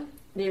area.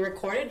 They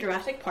recorded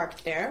Jurassic Park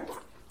there,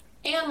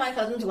 and my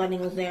cousin's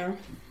wedding was there.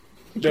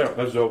 Yeah,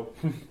 that's dope.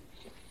 No,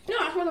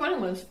 that's where the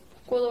wedding was.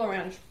 Kualoa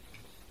Ranch.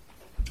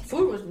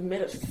 Food was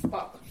mid as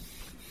fuck,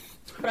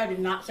 but I did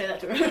not say that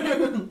to her.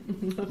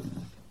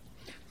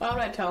 Why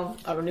would I tell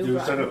a new bride? You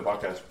said it in the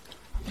podcast.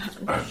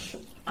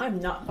 I'm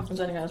not fucking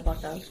sending her this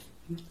podcast.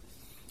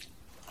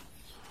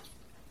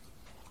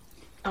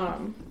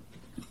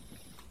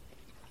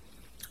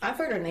 I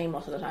forget her name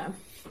most of the time.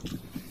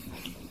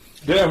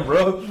 Damn,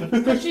 bro.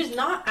 But she's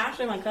not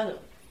actually my cousin.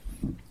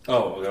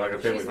 Oh, okay, like a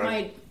family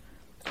friend.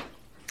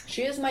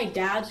 She is my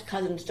dad's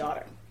cousin's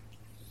daughter.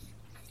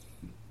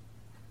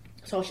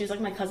 So she's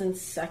like my cousin's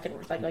second,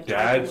 my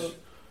dad's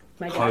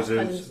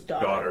cousin's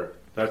daughter.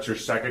 That's your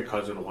second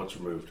cousin once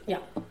removed. Yeah.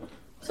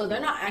 So they're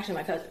not actually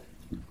my cousin.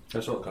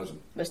 They're still a cousin.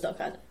 They're still a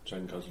cousin.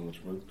 Second cousin once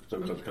removed.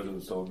 Second cousin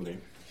is still in the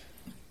name.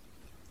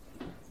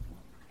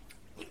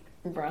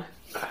 Bruh.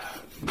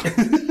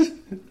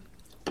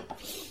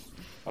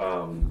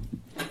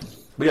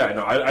 But yeah,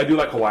 no, I do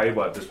like Hawaii,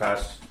 but this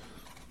past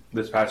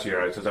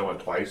year, since I went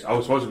twice, I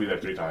was supposed to be there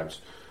 3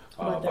 times.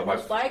 But my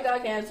flight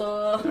got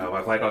canceled.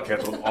 My flight got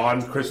canceled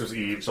on Christmas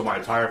Eve, so my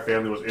entire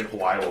family was in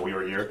Hawaii while we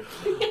were here.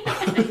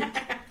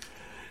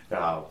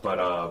 But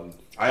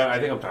I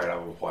think I'm tired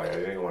of Hawaii. I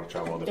think I want to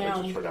travel other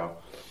places for now.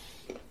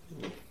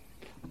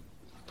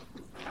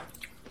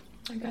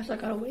 I guess I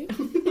gotta wait.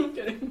 I'm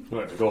kidding. You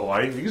want to go to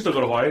Hawaii? You can still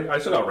go to Hawaii. I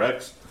still got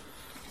Rex.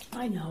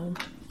 I know.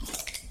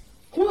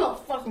 Who the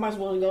fuck am I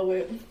supposed to go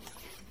with?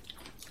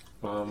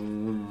 What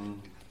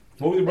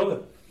with your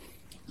brother?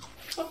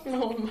 Fuck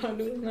no, I'm not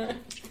doing that.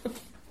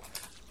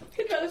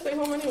 He tried to stay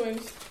home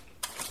anyways.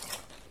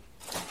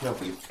 Yeah,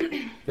 please.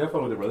 You have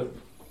fun with your brother.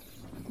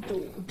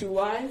 Do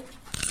I?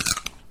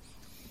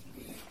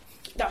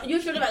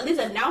 You should have at least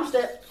announced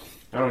it.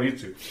 I don't need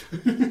to.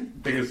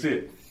 They can see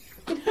it.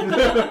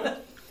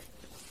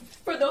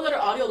 For those that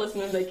are audio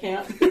listeners, they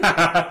can't.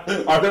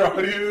 Are there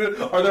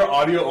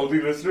audio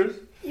only listeners?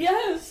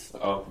 Yes.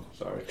 Oh,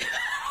 sorry.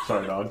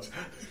 Sorry, dogs.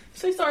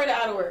 Say sorry to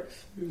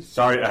Adworks.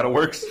 Sorry,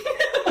 Adworks.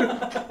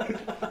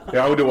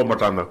 Yeah, I will do it one more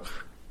time though.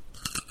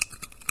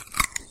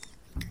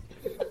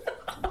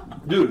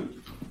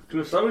 Dude,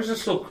 the sun is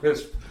just so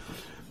crisp.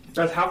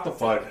 That's half the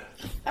fun.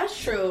 That's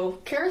true.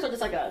 Carrots are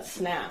just like a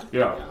snap.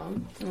 Yeah. You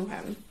know?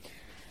 Okay.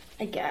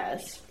 I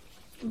guess.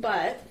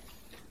 But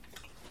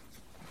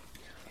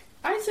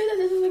I'd say that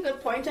this is a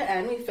good point to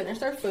end. We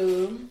finished our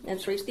food.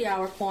 It's reached the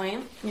hour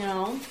point, you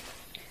know.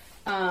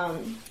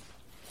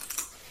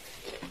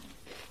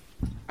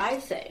 I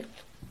say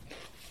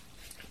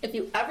if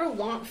you ever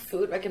want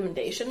food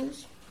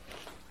recommendations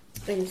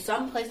in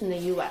some place in the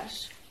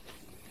U.S.,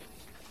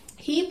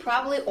 he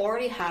probably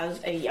already has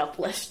a Yelp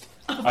list.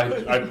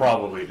 I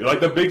probably do.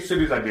 Like the big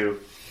cities, I do.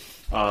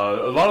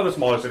 A lot of the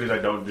smaller cities, I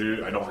don't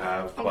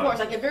have. Of course,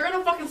 like if you're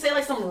gonna fucking say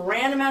like some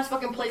random ass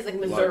fucking place like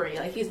Missouri,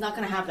 like he's not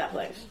gonna have that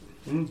place.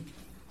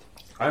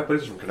 I have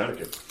places from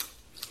Connecticut.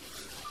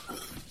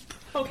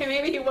 Okay,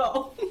 maybe he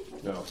will.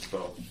 No,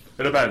 so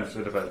it depends.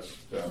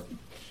 Yeah.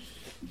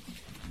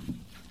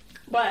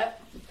 But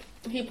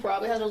he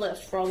probably has a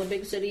list for all the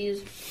big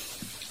cities,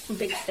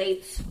 big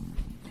states,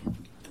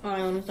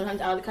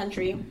 sometimes out of the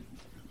country.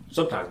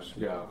 Sometimes,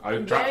 yeah.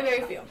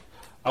 Very few.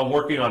 I'm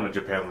working on a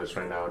Japan list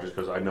right now, just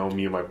because I know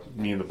me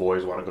and the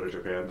boys want to go to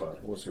Japan,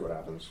 but we'll see what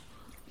happens.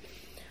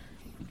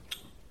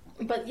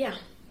 But yeah,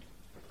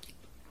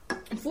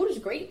 food is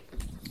great.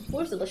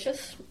 Food is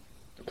delicious.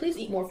 Please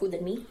eat more food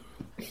than me.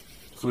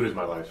 Food is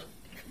my life.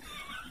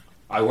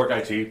 I work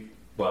IT,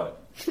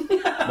 but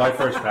my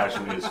first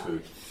passion is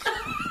food.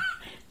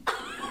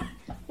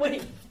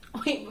 Wait,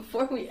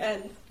 before we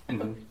end,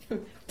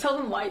 tell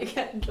them why you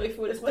can't enjoy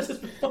food as much as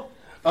before.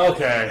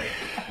 Okay.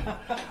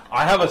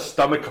 I have a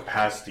stomach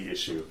capacity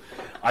issue.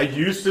 I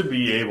used to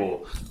be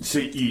able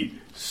to eat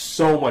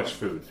so much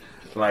food.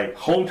 Like,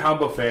 hometown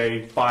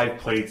buffet, 5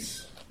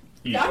 plates.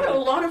 That's a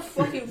lot of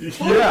fucking food.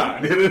 Yeah.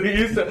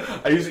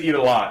 I used to eat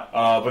a lot.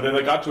 But then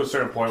I got to a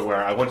certain point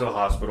where I went to the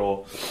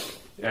hospital.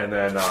 And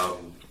then I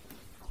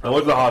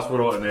went to the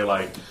hospital and they,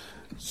 like,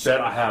 said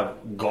I have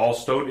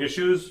gallstone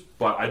issues.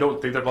 But I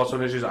don't think they're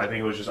gallstone issues. I think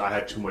it was just I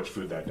had too much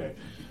food that day.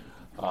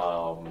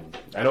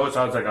 I know it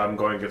sounds like I'm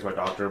going against my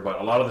doctor,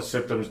 but a lot of the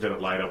symptoms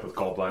didn't line up with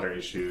gallbladder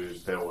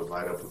issues. They would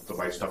line up with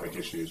my stomach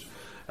issues.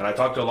 And I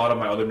talked to a lot of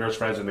my other nurse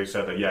friends, and they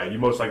said that, yeah, you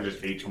most likely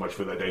just ate too much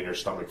food that day and your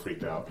stomach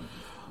freaked out.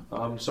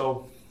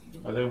 So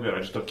I think I'm good.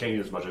 I just can't eat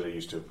as much as I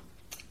used to.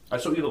 I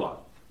still eat a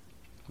lot.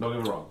 Don't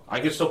get me wrong.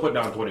 I can still put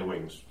down 20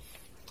 wings.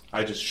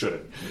 I just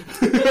shouldn't.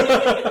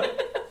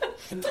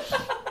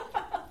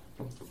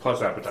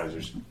 Plus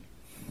appetizers.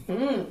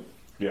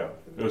 Yeah,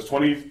 it was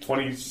 20, I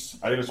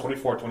think it was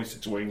 24,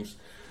 26 wings,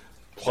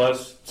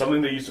 plus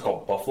something they used to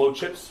call buffalo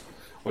chips,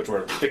 which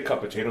were thick cut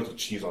potatoes with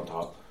cheese on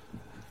top.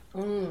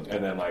 And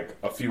then, like,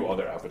 a few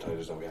other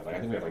appetizers that we had. Like, I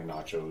think we had, like,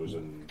 nachos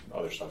and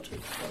other stuff, too.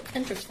 But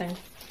interesting.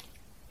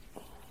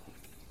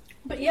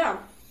 But, yeah.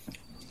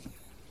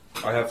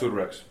 I have food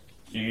recs.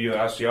 You either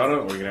ask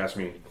Teana or you can ask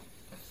me.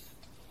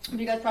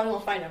 You guys probably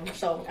won't find them,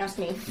 so ask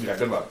me. Yeah,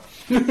 good luck.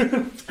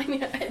 I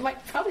mean, it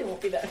probably won't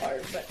be that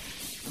hard, but...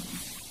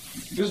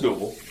 It's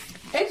doable.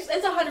 It's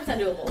 100%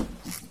 doable.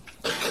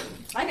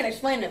 I can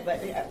explain it, but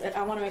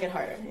I want to make it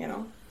harder, you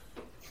know?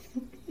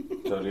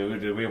 So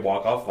did we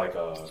walk off like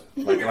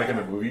in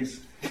the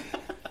movies?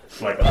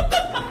 Like or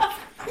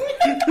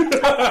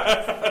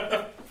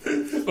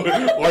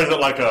is it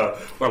like a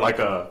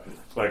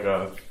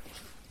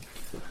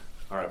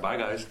all right, bye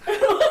guys.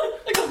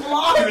 Like a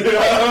vlog?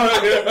 Yeah.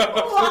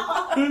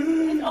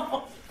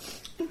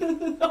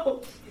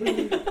 No.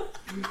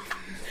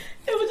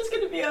 It was just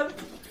going to be a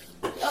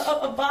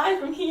bye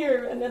from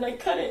here, and then I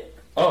cut it.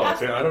 Oh,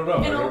 okay, I don't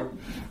know.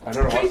 I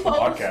never watched the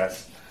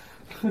podcast.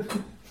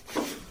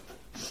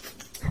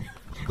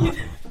 You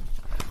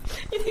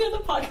think on the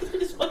podcast we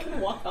just fucking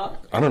walk off?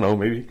 I don't know,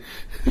 maybe.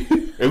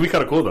 It'd be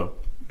kind of cool, though.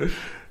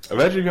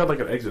 Imagine if you had, like,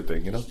 an exit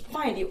thing, you know?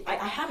 Fine, I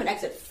have an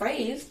exit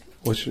phrase.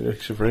 What's your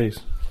exit phrase?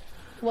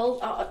 Well,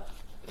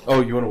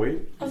 oh, you want to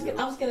wait? I was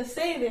gonna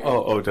say that.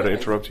 Oh, did I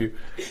interrupt you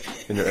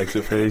in your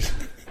exit phrase?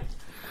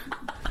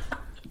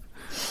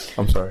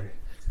 I'm sorry.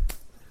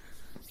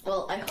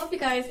 Well, I hope you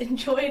guys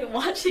enjoyed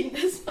watching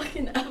this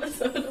fucking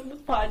episode of the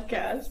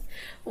podcast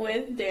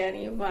with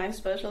Danny, my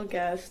special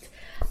guest.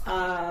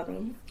 I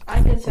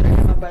consider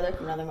him my brother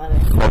from another mother.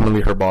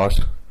 Formerly her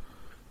boss.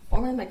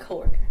 Formerly my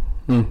coworker.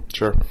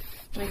 Sure.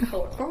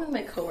 Formerly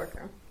my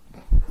coworker.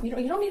 You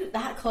don't need it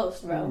that close,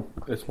 bro.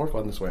 It's more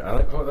fun this way.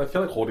 I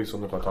feel like holding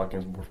something while talking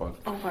is more fun.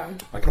 Okay.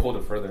 I can hold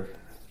it further.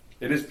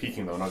 It is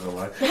peaking though, not gonna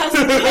lie.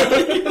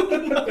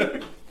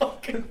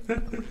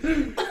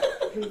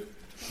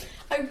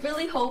 I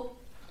really hope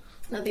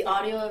that the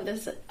audio of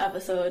this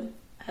episode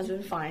has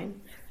been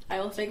fine. I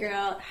will figure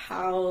out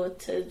how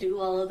to do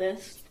all of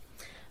this,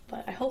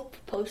 but I hope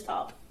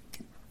post-op.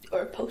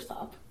 Are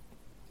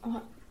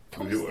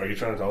you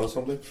trying to tell us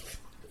something?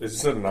 Is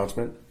this an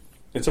announcement?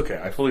 It's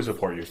okay. I fully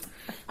support you.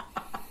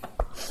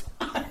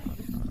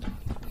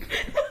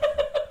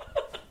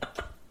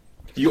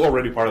 You're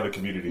already part of the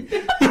community.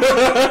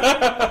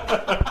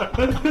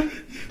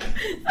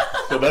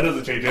 So that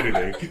doesn't change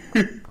anything.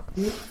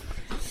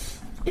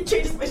 It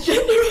changes my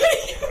gender,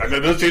 right? And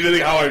that doesn't change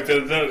anything how I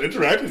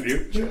interact with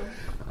you.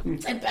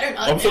 I better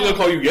not. I'm still gonna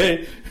call you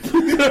gay.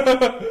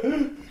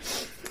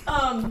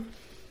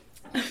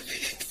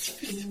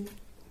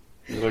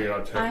 You're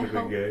not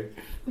technically gay.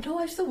 No,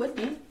 I still would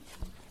be.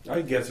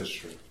 I guess it's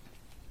true.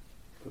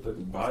 But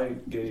then bi,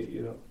 gay,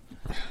 you know.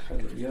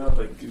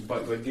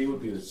 Like gay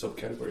would be a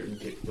subcategory and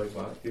gay, like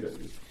bi, you know.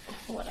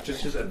 Whatever.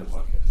 Just end the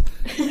podcast.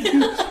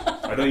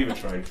 I'm not even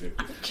trying to.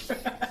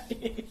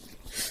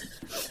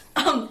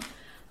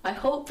 I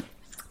hope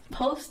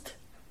post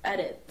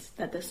edit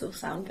that this will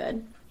sound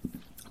good.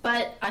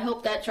 But I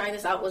hope that trying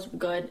this out was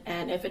good,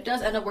 and if it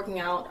does end up working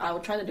out, I will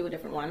try to do a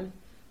different one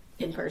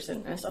in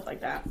person and stuff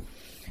like that.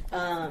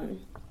 But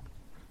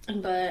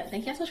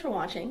thank you guys so much for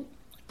watching.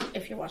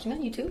 If you're watching on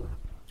YouTube,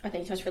 or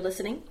thank you so much for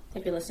listening.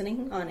 If you're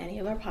listening on any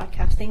of our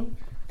podcasting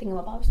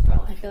thingamabobs,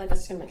 bro, I feel like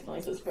that's just gonna make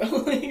noises, bro.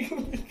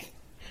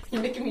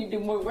 You're making me do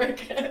more work.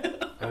 I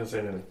didn't say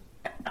anything.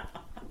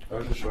 I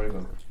was just showing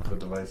them the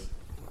device.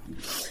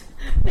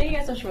 Thank you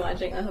guys so much for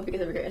watching. I hope you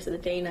guys have a great rest of the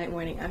day, night,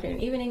 morning,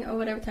 afternoon, evening, or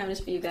whatever time it is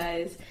for you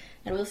guys.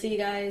 And we'll see you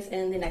guys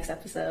in the next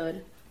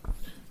episode.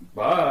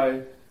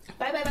 Bye.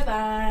 Bye, bye, bye,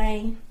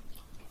 bye.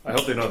 I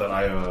hope they know that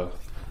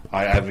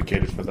I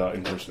advocated for that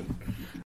in person.